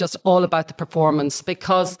 It's just all about the performance,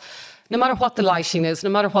 because no matter what the lighting is, no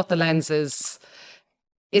matter what the lens is,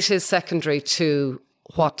 it is secondary to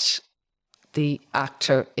what the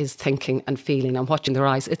actor is thinking and feeling and watching their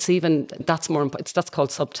eyes. That's more important. That's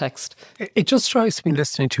called subtext. It just strikes me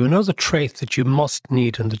listening to you. Another trait that you must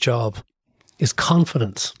need in the job is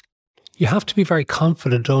confidence. You have to be very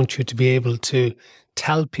confident, don't you, to be able to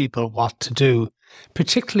tell people what to do,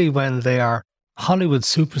 particularly when they are Hollywood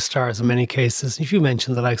superstars in many cases. If you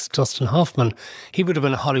mentioned the likes of Dustin Hoffman, he would have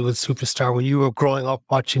been a Hollywood superstar when you were growing up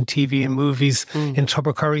watching TV and movies in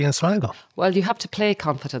Tubbercurry and Sligo. Well, you have to play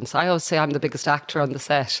confidence. I always say I'm the biggest actor on the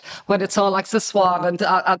set. When it's all like the swan and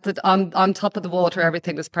on top of the water,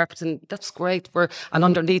 everything is perfect, and that's great. And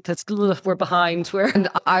underneath it's we're behind. And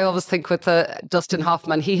I always think with Dustin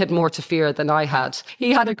Hoffman, he had more to fear than I had.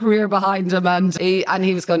 He had a career behind him, and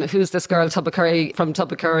he was going, who's this girl Tubbercurry from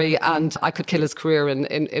Tubbercurry? And I could kill his career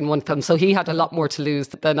in one film. So he had a lot more to lose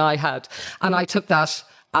than I had. And I took that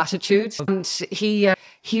attitude. And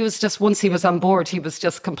he was just, once he was on board, he was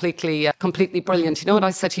just completely brilliant. You know what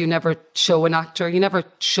I said to you, you never show an actor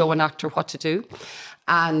what to do.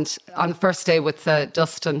 And on the first day with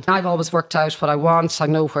Dustin, I've always worked out what I want. I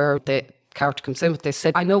know where the character comes in, what they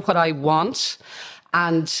said. I know what I want.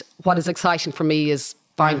 And what is exciting for me is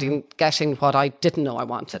getting what I didn't know I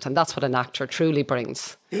wanted. And that's what an actor truly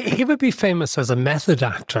brings. He would be famous as a method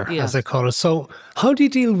actor, as they call it. So how do you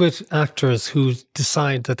deal with actors who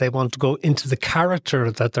decide that they want to go into the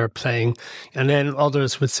character that they're playing, and then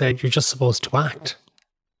others would say, you're just supposed to act?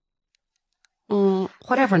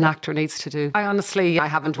 Whatever an actor needs to do. I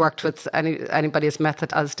haven't worked with anybody as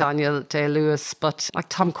method as Daniel Day-Lewis, but like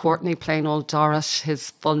Tom Courtenay playing Old Dorrit,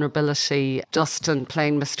 his vulnerability, Dustin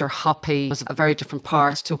playing Mr. Hoppy was a very different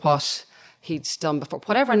part to what he'd done before.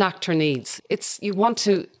 Whatever an actor needs, you want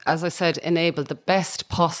to, as I said, enable the best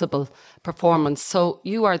possible performance. So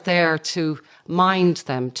you are there to mind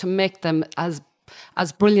them, to make them as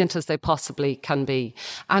brilliant as they possibly can be.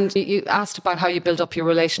 And you asked about how you build up your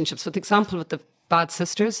relationships. With the example with the Bad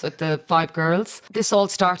Sisters, with the 5 girls, this all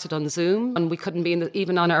started on Zoom, and we couldn't be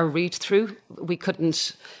even on our read-through. We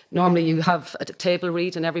couldn't. Normally you have a table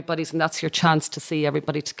read and and that's your chance to see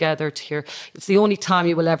everybody together, to hear. It's the only time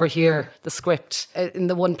you will ever hear the script in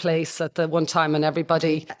the one place at the one time, and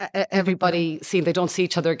everybody they don't see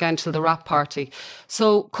each other again till the wrap party.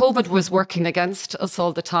 So COVID was working against us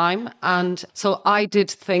all the time. And so I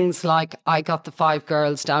did things like I got the 5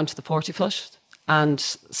 girls down to the 40-foot. And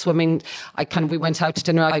swimming, we went out to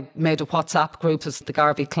dinner. I made a WhatsApp group as the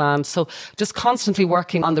Garvey clan. So just constantly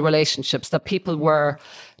working on the relationships, that people were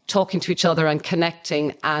talking to each other and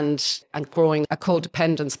connecting and growing a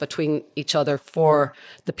codependence between each other for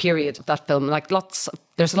the period of that film.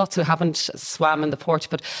 There's lots who haven't swam in the 40,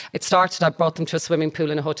 but it started, I brought them to a swimming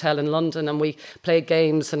pool in a hotel in London, and we played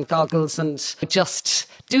games and goggles and just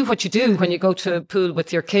do what you do when you go to a pool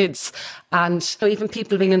with your kids. And even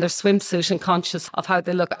people being in their swimsuit and conscious of how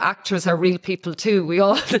they look. Actors are real people too. We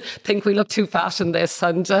all think we look too fat in this,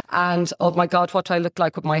 and oh my God, what do I look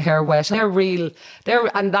like with my hair wet? They're real.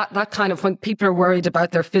 And that kind of, when people are worried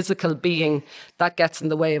about their physical being, that gets in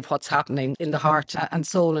the way of what's happening in the heart and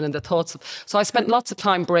soul and in the thoughts. So I spent lots of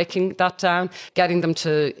time breaking that down, getting them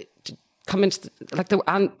to come into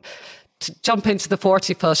to jump into the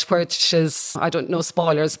 40-foot, which is, I don't know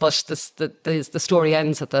spoilers, but the story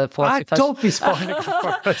ends at the 40-foot. Don't be spoiling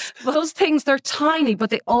for us. Those things, they're tiny, but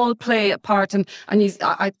they all play a part. And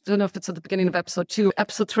I don't know if it's at the beginning of episode 2.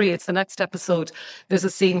 Episode 3, it's the next episode. There's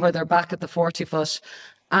a scene where they're back at the 40-foot.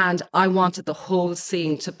 And I wanted the whole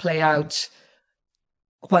scene to play out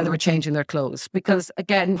while they were changing their clothes. Because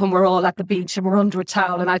again, when we're all at the beach and we're under a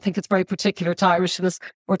towel, and I think it's very particular to Irishness,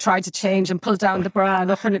 we're trying to change and pull down the bra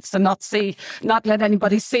and it's to not let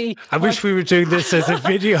anybody see. I wish we were doing this as a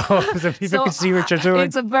video so people could see what you're doing.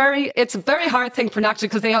 It's a very hard thing for an actor,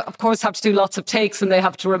 because they of course have to do lots of takes and they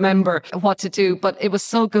have to remember what to do. But it was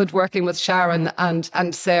so good working with Sharon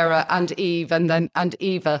and Sarah and Eve and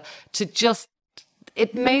Eva to just,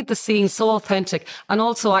 it made the scene so authentic. And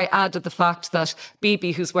also I added the fact that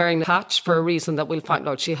Bibi, who's wearing the patch for a reason that we'll find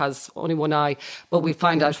out, she has only one eye, but we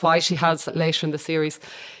find out why she has later in the series.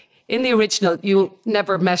 in the original, you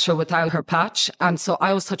never met her without her patch. And so I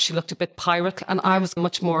always thought she looked a bit pirate. And I was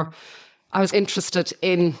interested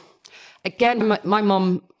in, again, my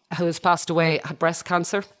mum, who has passed away, had breast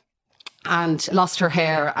cancer and lost her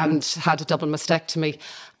hair and had a double mastectomy.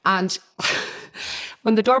 And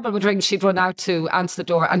when the doorbell would ring, she'd run out to answer the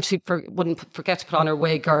door, and she wouldn't forget to put on her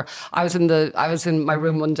wig. Or I was in my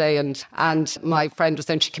room one day, and my friend was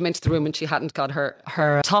there, and she came into the room and she hadn't got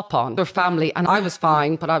her top on. Her family, and I was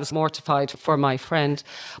fine, but I was mortified for my friend.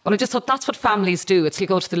 But I just thought that's what families do. It's you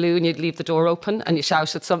go to the loo and you leave the door open and you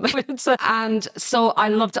shout at somebody. And so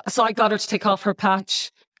I got her to take off her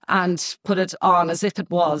patch and put it on as if it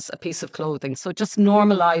was a piece of clothing. So just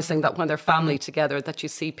normalising that when they're family together, that you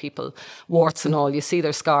see people, warts and all, you see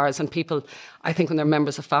their scars, and people, I think when they're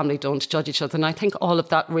members of family, don't judge each other. And I think all of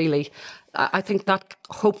that really, I think that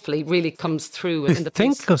hopefully really comes through in the piece.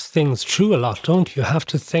 You think of things through a lot, don't you? You have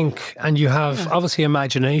to think, and you have obviously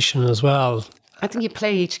imagination as well. I think you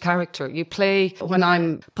play each character. You play, when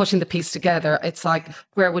I'm putting the piece together, it's like,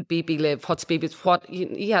 where would Bibi live? What's Bibi's,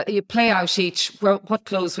 you play out what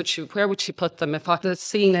clothes where would she put them? The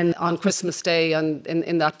scene on Christmas Day and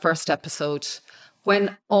in that first episode,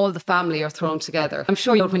 when all the family are thrown together. I'm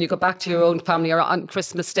sure when you go back to your own family or on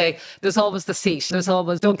Christmas Day, there's always the seat. There's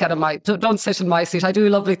always, don't sit in my seat. I do a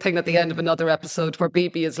lovely thing at the end of another episode where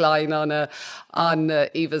Bibi is lying on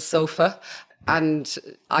Eva's sofa. And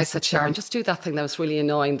I said, Sharon, just do that thing that was really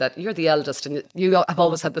annoying, that you're the eldest and you have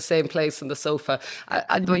always had the same place on the sofa.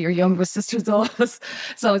 And your younger sister's always.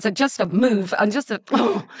 So I said, just a move and so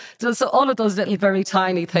all of those little very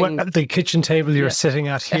tiny things. Well, the kitchen table you're sitting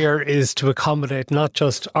at here is to accommodate not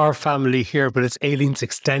just our family here, but it's Aileen's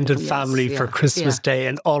extended family for Christmas Day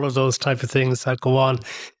and all of those type of things that go on.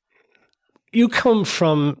 You come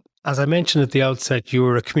from, as I mentioned at the outset, you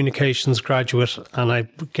were a communications graduate, and I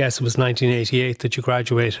guess it was 1988 that you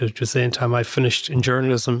graduated, which was the same time I finished in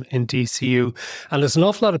journalism in DCU. And there's an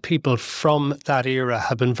awful lot of people from that era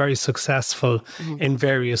have been very successful in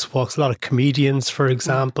various walks. A lot of comedians, for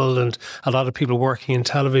example, and a lot of people working in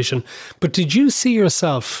television. But did you see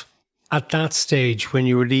yourself at that stage when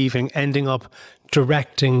you were leaving, ending up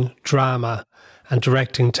directing drama and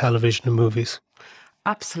directing television and movies?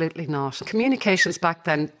 Absolutely not. Communications back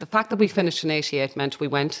then, the fact that we finished in 88 meant we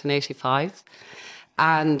went in 85.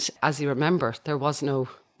 And as you remember, there was no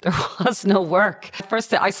work.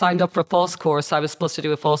 First, I signed up for a false course. I was supposed to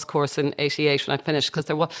do a false course in 88 when I finished,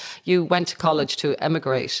 because you went to college to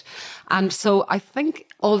emigrate. And so I think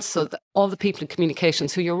also that all the people in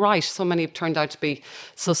communications, who you're right, so many have turned out to be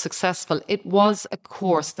so successful. It was a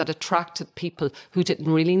course that attracted people who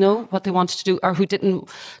didn't really know what they wanted to do, or who didn't,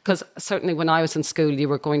 because certainly when I was in school, you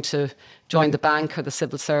were going to join the bank or the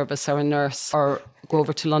civil service or a nurse or go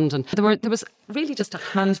over to London. There was really just a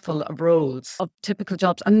handful of roles of typical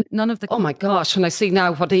jobs, and none of the, oh my gosh, when I see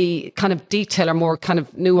now what the kind of detail or more kind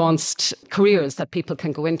of nuanced careers that people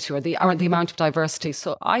can go into, or the amount of diversity.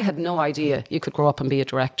 So I had no idea you could grow up and be a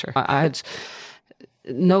director. I had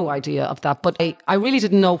no idea of that, but I really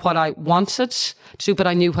didn't know what I wanted to do, but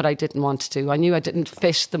I knew what I didn't want to do. I knew I didn't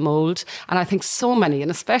fit the mould, and I think so many, and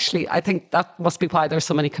especially I think that must be why there's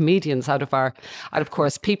so many comedians out of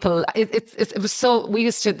course people. It was so, we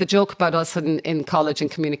used to, the joke about us in college in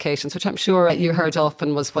communications, which I'm sure you heard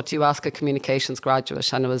often, was what do you ask a communications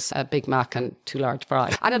graduate, and it was a Big Mac and 2 large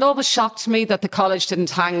fries. And it always shocked me that the college didn't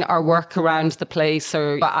hang our work around the place,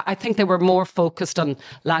 or I think they were more focused on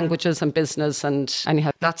languages and business, and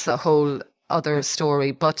anyhow, that's a whole other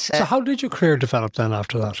story. But so how did your career develop then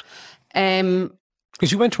after that?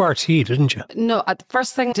 Because you went to RT, didn't you? No, the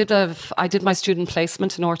first thing I did my student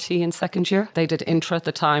placement in RT in second year. They did Intra at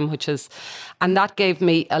the time, and that gave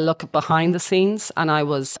me a look behind the scenes. And I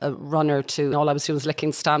was a runner to, all I was doing was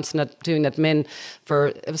licking stamps and doing admin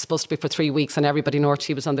it was supposed to be for 3 weeks, and everybody in RT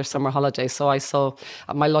was on their summer holiday. So I saw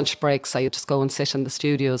at my lunch breaks, I would just go and sit in the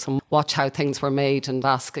studios and watch how things were made and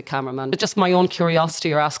ask a cameraman. Just my own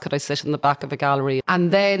curiosity, or ask could I sit in the back of a gallery.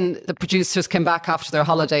 And then the producers came back after their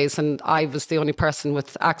holidays, and I was the only person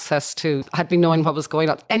with access to, had been knowing what was going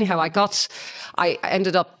on. Anyhow, I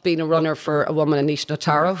ended up being a runner for a woman, Anisha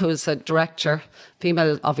Notaro, who is a director,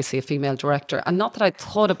 obviously a female director. And not that I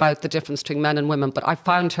thought about the difference between men and women, but I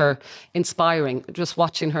found her inspiring, just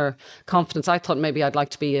watching her confidence. I thought maybe I'd like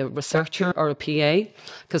to be a researcher or a PA,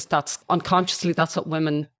 because that's what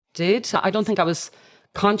women did. I don't think I was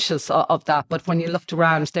conscious of that, but when you looked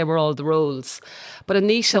around, they were all the roles. But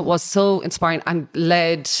Anisha was so inspiring and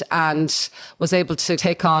led, and was able to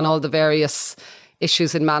take on all the various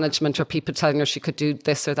issues in management or people telling her she could do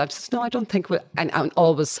this or that. She says, no, I don't think, and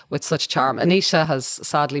always with such charm. Anisha has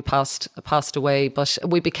sadly passed away, but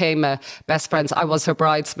we became best friends. I was her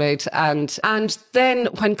bridesmaid. And then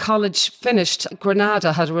when college finished,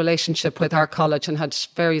 Granada had a relationship with our college and had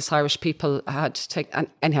various Irish people had taken, and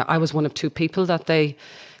anyhow, I was one of 2 people that they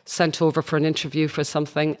sent over for an interview for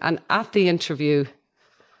something. And at the interview,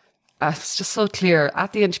 it's just so clear.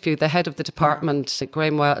 At the interview, the head of the department,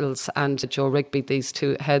 Graham Wells and Joe Rigby, these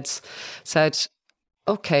 2 heads, said,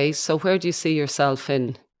 okay, so where do you see yourself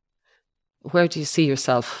in? Where do you see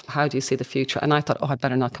yourself? How do you see the future? And I thought, I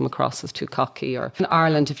better not come across as too cocky. Or in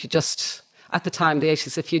Ireland, if you just, at the time, the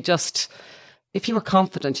 80s, if you were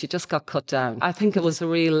confident, you just got cut down. I think it was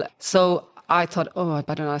so I thought, I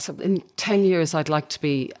better not. I said, in 10 years, I'd like to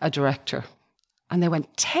be a director. And they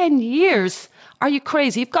went, 10 years? Are you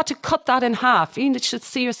crazy? You've got to cut that in half. You should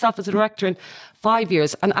see yourself as a director in 5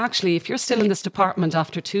 years. And actually, if you're still in this department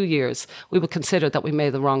after 2 years, we would consider that we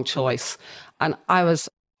made the wrong choice. And I was,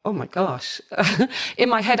 oh my gosh. In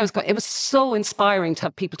my head, I was going, it was so inspiring to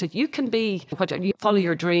have people to, you can be, you follow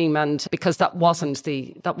your dream. And because that wasn't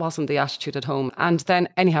the attitude at home. And then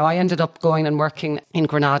anyhow, I ended up going and working in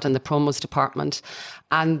Granada in the promos department.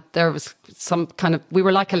 And there was some kind of, we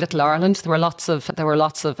were like a little Ireland. There were lots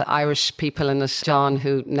of Irish people in it. John,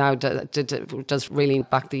 who now does Reeling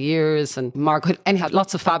Back the Years, and Margaret. Anyhow,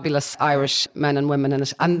 lots of fabulous Irish men and women in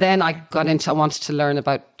it. And then I wanted to learn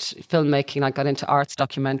about filmmaking. I got into arts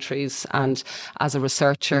documentaries and as a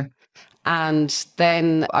researcher. And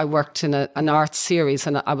then I worked in an arts series,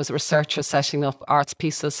 and I was a researcher setting up arts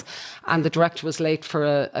pieces. And the director was late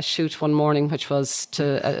for a shoot one morning, which was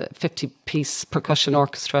to a 50-piece percussion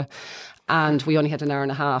orchestra. And we only had an hour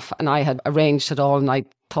and a half. And I had arranged it all, and I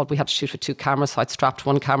thought we had to shoot with 2 cameras. So I'd strapped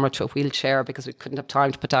one camera to a wheelchair because we couldn't have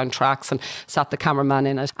time to put down tracks, and sat the cameraman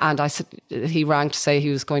in it. And I said, he rang to say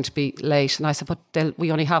he was going to be late. And I said, but we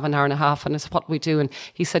only have an hour and a half. And I said, what do we do? And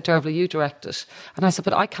he said, Dearbhla, you direct it. And I said,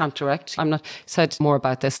 but I can't direct. I'm not. He said, more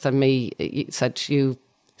about this than me. He said,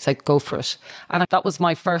 go for it. And that was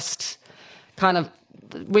my first kind of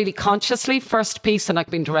really consciously first piece, and I've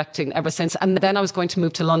been directing ever since. And then I was going to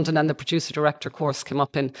move to London, and the producer-director course came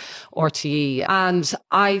up in RTE. And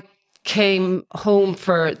I came home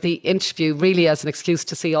for the interview really as an excuse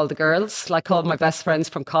to see all the girls, like all my best friends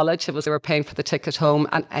from college. They were paying for the ticket home.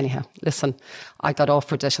 And anyhow, listen, I got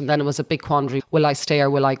offered it, and then it was a big quandary. Will I stay or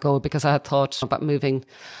will I go? Because I had thought about moving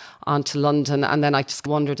on to London, and then I just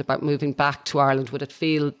wondered about moving back to Ireland. Would it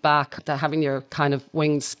feel back to having your kind of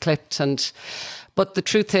wings clipped? But the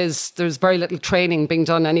truth is, there's very little training being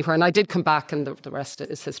done anywhere. And I did come back, and the rest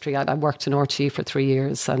is history. I worked in RTE for 3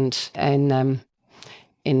 years, and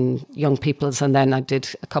in Young People's, and then I did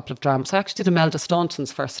a couple of dramas. I actually did Imelda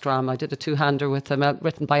Staunton's first drama. I did a 2-hander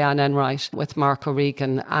written by Anne Enright with Mark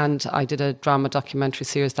O'Regan, and I did a drama documentary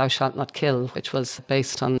series, Thou Shalt Not Kill, which was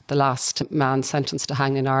based on the last man sentenced to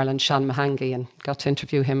hang in Ireland, Sean Mahangi, and got to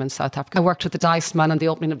interview him in South Africa. I worked with the Dice Man on the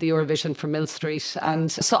opening of the Eurovision for Mill Street,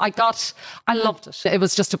 and so I loved it. It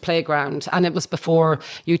was just a playground, and it was before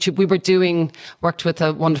YouTube. We worked with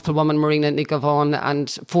a wonderful woman, Marina Nigovon,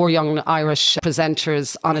 and 4 young Irish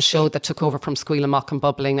presenters on a show that took over from Squeal and Mock and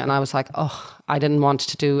Bubbling. And I was like, I didn't want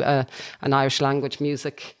to do an Irish language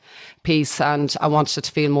music piece, and I wanted it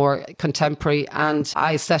to feel more contemporary. And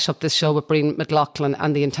I set up this show with Breen McLaughlin,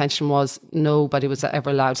 and the intention was nobody was ever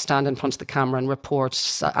allowed to stand in front of the camera and report.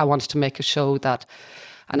 So I wanted to make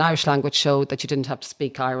an Irish language show that you didn't have to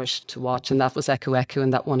speak Irish to watch. And that was Echo Echo,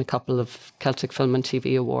 and that won a couple of Celtic Film and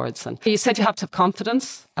TV awards. And you said you have to have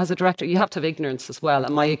confidence as a director. You have to have ignorance as well.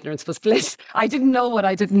 And my ignorance was bliss. I didn't know what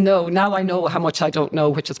I didn't know. Now I know how much I don't know,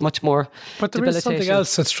 which is much more But there is something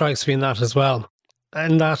else that strikes me in that as well.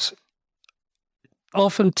 And that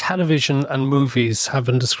often television and movies have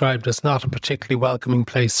been described as not a particularly welcoming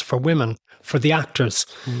place for women, for the actors,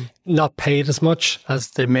 not paid as much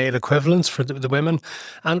as the male equivalents for the women,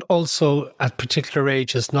 and also at particular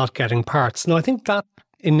ages not getting parts. Now, I think that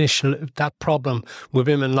problem with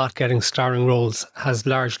women not getting starring roles has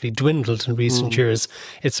largely dwindled in recent years.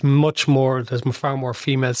 It's there's far more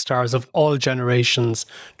female stars of all generations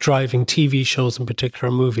driving TV shows, in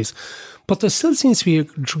particular movies. But there still seems to be a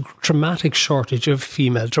dramatic shortage of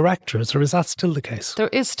female directors, or is that still the case? There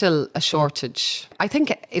is still a shortage. I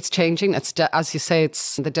think it's changing. As you say,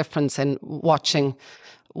 it's the difference in watching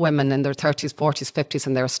women in their 30s, 40s, 50s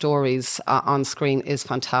and their stories on screen is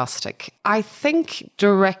fantastic. I think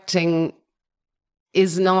directing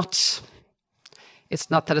is it's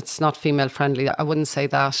not that it's not female friendly. I wouldn't say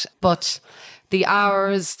that. But the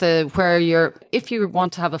hours, if you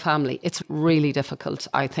want to have a family, it's really difficult,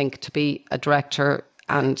 I think, to be a director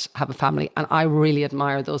and have a family. And I really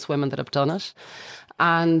admire those women that have done it.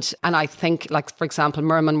 And I think, like, for example,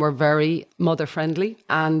 Merman were very mother-friendly,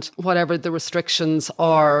 and whatever the restrictions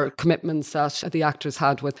or commitments that the actors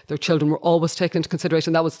had with their children were always taken into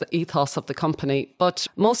consideration. That was the ethos of the company. But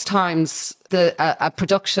most times, a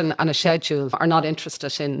production and a schedule are not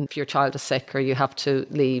interested in if your child is sick or you have to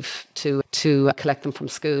leave to collect them from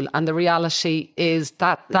school. And the reality is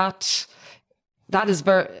that is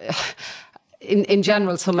very... In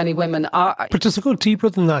general, so many women are... But does it go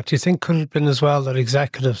deeper than that? Do you think could have been as well that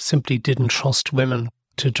executives simply didn't trust women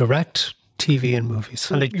to direct TV and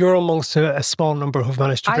movies? And you're amongst a small number who've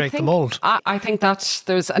managed to break the mould. I think that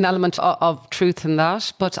there's an element of truth in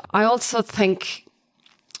that. But I also think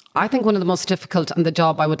one of the most difficult, and the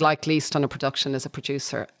job I would like least on a production, is a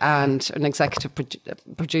producer and an executive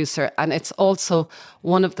producer. And it's also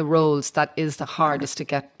one of the roles that is the hardest to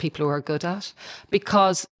get people who are good at,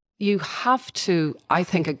 because you have to, I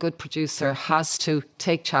think a good producer has to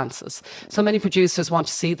take chances. So many producers want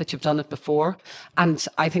to see that you've done it before. And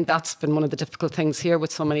I think that's been one of the difficult things here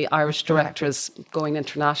with so many Irish directors going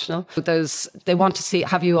international. They want to see,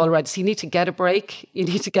 have you already? So you need to get a break. You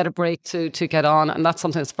need to get a break to get on. And that's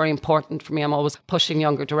something that's very important for me. I'm always pushing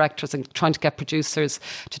younger directors and trying to get producers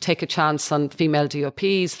to take a chance on female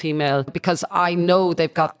DOPs, because I know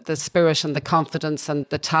they've got the spirit and the confidence and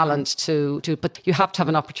the talent but you have to have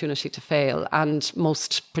an opportunity to fail, and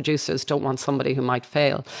most producers don't want somebody who might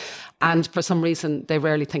fail. And for some reason, they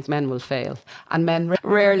rarely think men will fail, and men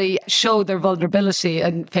rarely show their vulnerability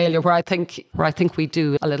and failure. Where I think we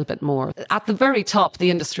do a little bit more. At the very top,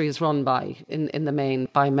 the industry is run in the main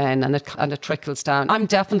by men, and it trickles down. I'm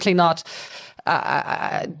definitely not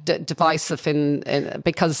divisive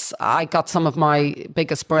because I got some of my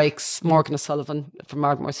biggest breaks, Morgan O'Sullivan from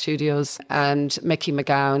Ardmore Studios and Mickey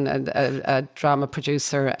McGowan, a drama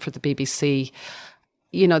producer for the BBC.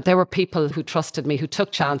 You know, there were people who trusted me, who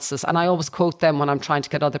took chances, and I always quote them when I'm trying to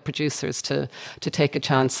get other producers to take a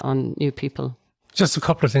chance on new people. Just a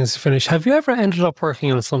couple of things to finish. Have you ever ended up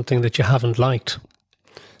working on something that you haven't liked?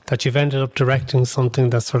 That you've ended up directing something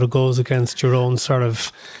that sort of goes against your own sort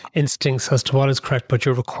of instincts as to what is correct, but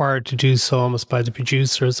you're required to do so almost by the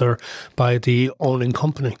producers or by the owning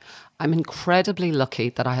company? I'm incredibly lucky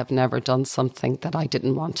that I have never done something that I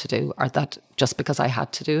didn't want to do, or that just because I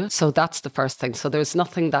had to do it. So that's the first thing. So there's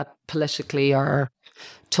nothing that politically or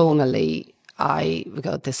tonally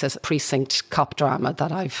this is a precinct cop drama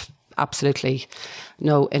that I've absolutely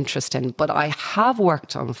no interest in. But I have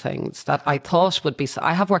worked on things that I thought would be...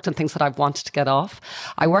 I have worked on things that I've wanted to get off.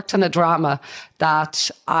 I worked on a drama that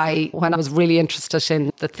when I was really interested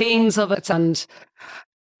in the themes of it, and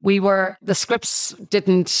the scripts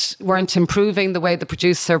weren't improving the way the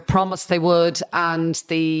producer promised they would, and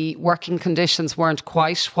the working conditions weren't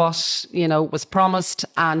quite what, was promised,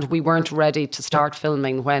 and we weren't ready to start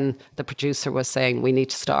filming when the producer was saying we need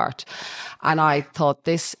to start. And I thought,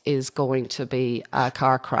 this is going to be a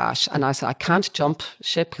car crash. And I said, I can't jump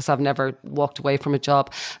ship because I've never walked away from a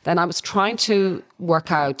job. Then I was trying to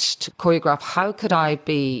work out, to choreograph, how could I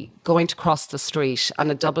be going to cross the street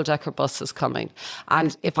and a double-decker bus is coming,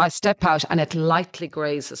 and if I step out and it lightly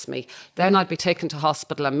grazes me, then I'd be taken to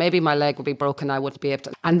hospital and maybe my leg would be broken, I wouldn't be able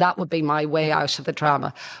to, and that would be my way out of the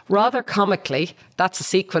drama. Rather comically, that's a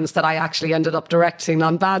sequence that I actually ended up directing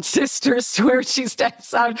on Bad Sisters, where she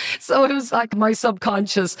steps out. So it was like my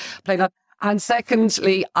subconscious playing that. And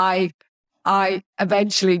secondly, I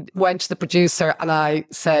eventually went to the producer and I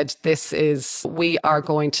said, we are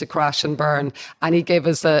going to crash and burn. And he gave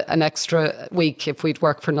us an extra week if we'd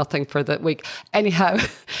work for nothing for the week. Anyhow,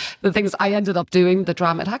 the things I ended up doing, the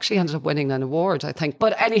drama, it actually ended up winning an award, I think.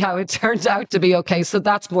 But anyhow, it turned out to be okay. So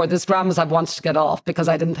that's more this dramas I wanted to get off because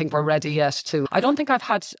I didn't think we're ready yet to. I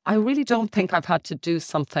really don't think I've had to do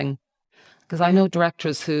something, because I know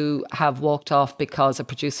directors who have walked off because a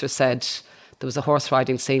producer said, there was a horse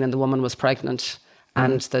riding scene and the woman was pregnant,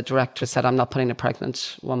 and the director said, I'm not putting a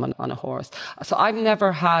pregnant woman on a horse. So I've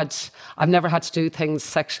never had to do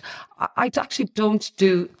things I actually don't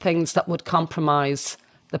do things that would compromise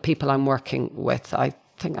the people I'm working with.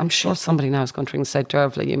 I'm sure somebody now is going to ring and say,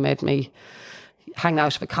 Dearbhla, you made me hang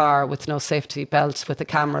out of a car with no safety belt with a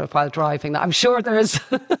camera while driving. I'm sure there is.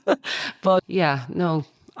 But yeah, no.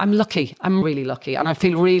 I'm lucky. I'm really lucky. And I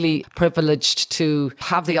feel really privileged to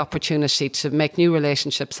have the opportunity to make new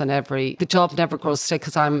relationships. And the job never grows stale,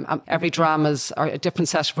 because every drama's are a different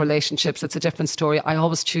set of relationships. It's a different story. I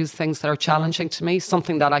always choose things that are challenging to me,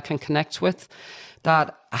 something that I can connect with,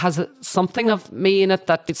 that has something of me in it,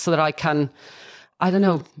 so that I can, I don't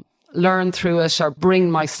know, learn through it or bring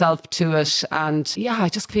myself to it. And yeah, I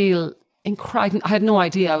just feel incredible. I had no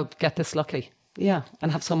idea I would get this lucky.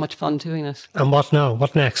 and have so much fun doing it. And what now?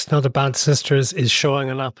 What next? Now the Bad Sisters is showing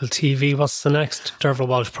on Apple TV. What's the next Dearbhla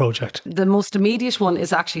Walsh project? The most immediate one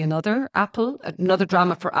is actually another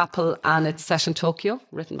drama for Apple, and it's set in Tokyo,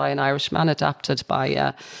 written by an Irishman, adapted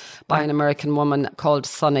by an American woman called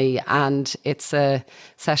Sunny, and it's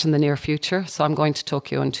set in the near future. So I'm going to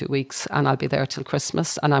Tokyo in 2 weeks, and I'll be there till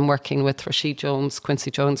Christmas. And I'm working with Quincy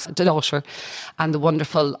Jones, daughter, and the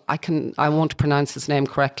wonderful, I won't pronounce his name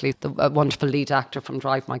correctly, the wonderful lead actor from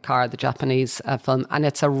Drive My Car, the Japanese film. And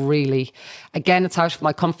it's it's out of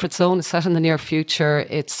my comfort zone. It's set in the near future.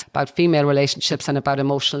 It's about female relationships and about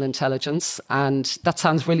emotional intelligence. And that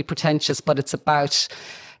sounds really pretentious, but it's about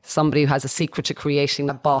somebody who has a secret to creating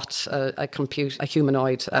a bot, a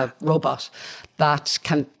humanoid, a robot that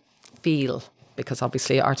can feel, because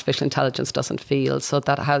obviously artificial intelligence doesn't feel. So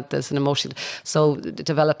there's an emotion. So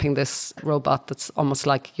developing this robot that's almost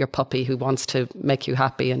like your puppy who wants to make you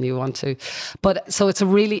happy and you want to. But so it's a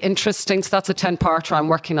really interesting, so that's a 10-parter. I'm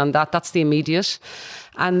working on that. That's the immediate.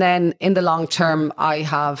 And then in the long term,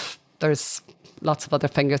 there's lots of other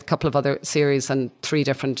fingers, a couple of other series and 3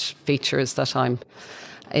 different features that I'm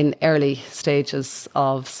in early stages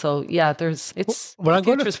of. So yeah,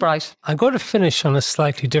 future's bright. I'm going to finish on a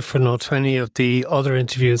slightly different note to any of the other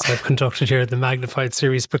interviews I've conducted here in the Magnified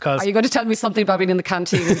series, because... Are you going to tell me something about being in the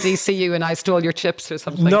canteen in DCU and I stole your chips or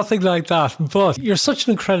something? Nothing like that, but you're such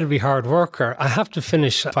an incredibly hard worker. I have to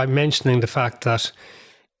finish by mentioning the fact that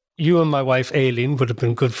you and my wife Aileen would have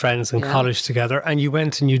been good friends in college together, and you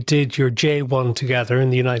went and you did your J1 together in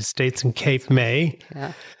the United States in Cape May.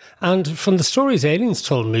 Yeah. And from the stories Aileen's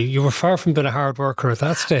told me, you were far from being a hard worker at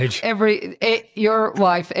that stage. Your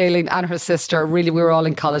wife, Aileen, and her sister, really, we were all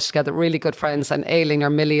in college together, really good friends. And Aileen,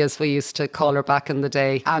 or Millie, as we used to call her back in the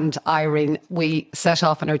day, and Irene, we set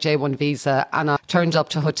off on our J1 visa, and I turned up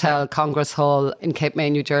to Hotel Congress Hall in Cape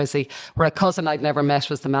May, New Jersey, where a cousin I'd never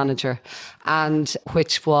met was the manager, and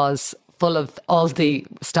which was full of all the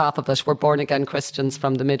staff of it were born-again Christians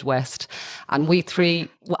from the Midwest. And we 3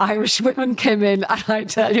 Irish women came in, and I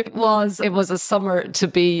tell you, it was a summer to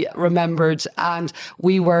be remembered. And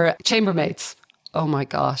we were chambermaids. Oh my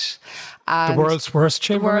gosh. And the world's worst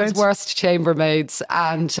chambermaids? The world's worst chambermaids.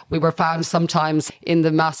 And we were found sometimes in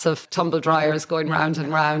the massive tumble dryers going round and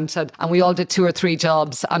round. And we all did 2 or 3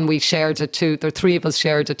 jobs, and we shared the 3 of us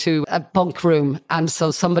shared a bunk room. And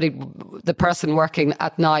so the person working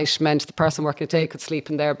at night meant the person working at day could sleep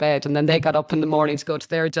in their bed. And then they got up in the morning to go to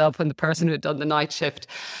their job when the person who had done the night shift.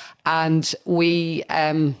 And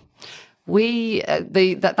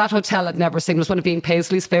that hotel had never seen. It was one of Ian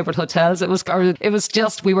Paisley's favourite hotels. It was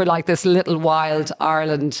just, we were like this little wild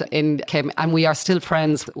Ireland and we are still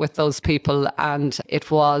friends with those people. And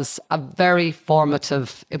it was a very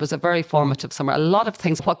formative summer. A lot of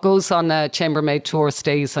things. What goes on a chambermaid tour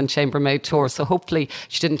stays on chambermaid tour. So hopefully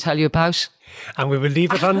she didn't tell you about. And we will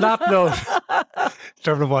leave it on that note.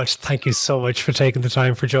 Dearbhla Walsh, thank you so much for taking the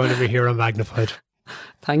time for joining me here on Magnified.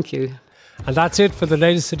 Thank you. And that's it for the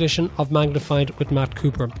latest edition of Magnified with Matt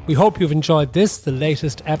Cooper. We hope you've enjoyed the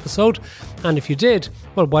latest episode. And if you did,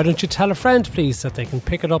 well, why don't you tell a friend, please, that they can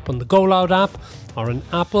pick it up on the Go Loud app or on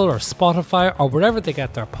Apple or Spotify or wherever they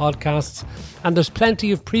get their podcasts. And there's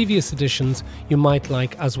plenty of previous editions you might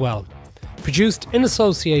like as well. Produced in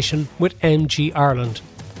association with MG Ireland.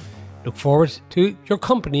 Look forward to your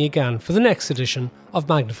company again for the next edition of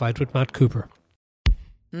Magnified with Matt Cooper.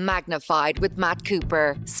 Magnified with Matt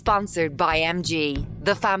Cooper, sponsored by MG,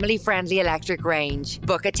 the family-friendly electric range.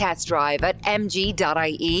 Book a test drive at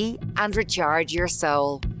mg.ie and recharge your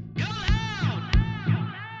soul.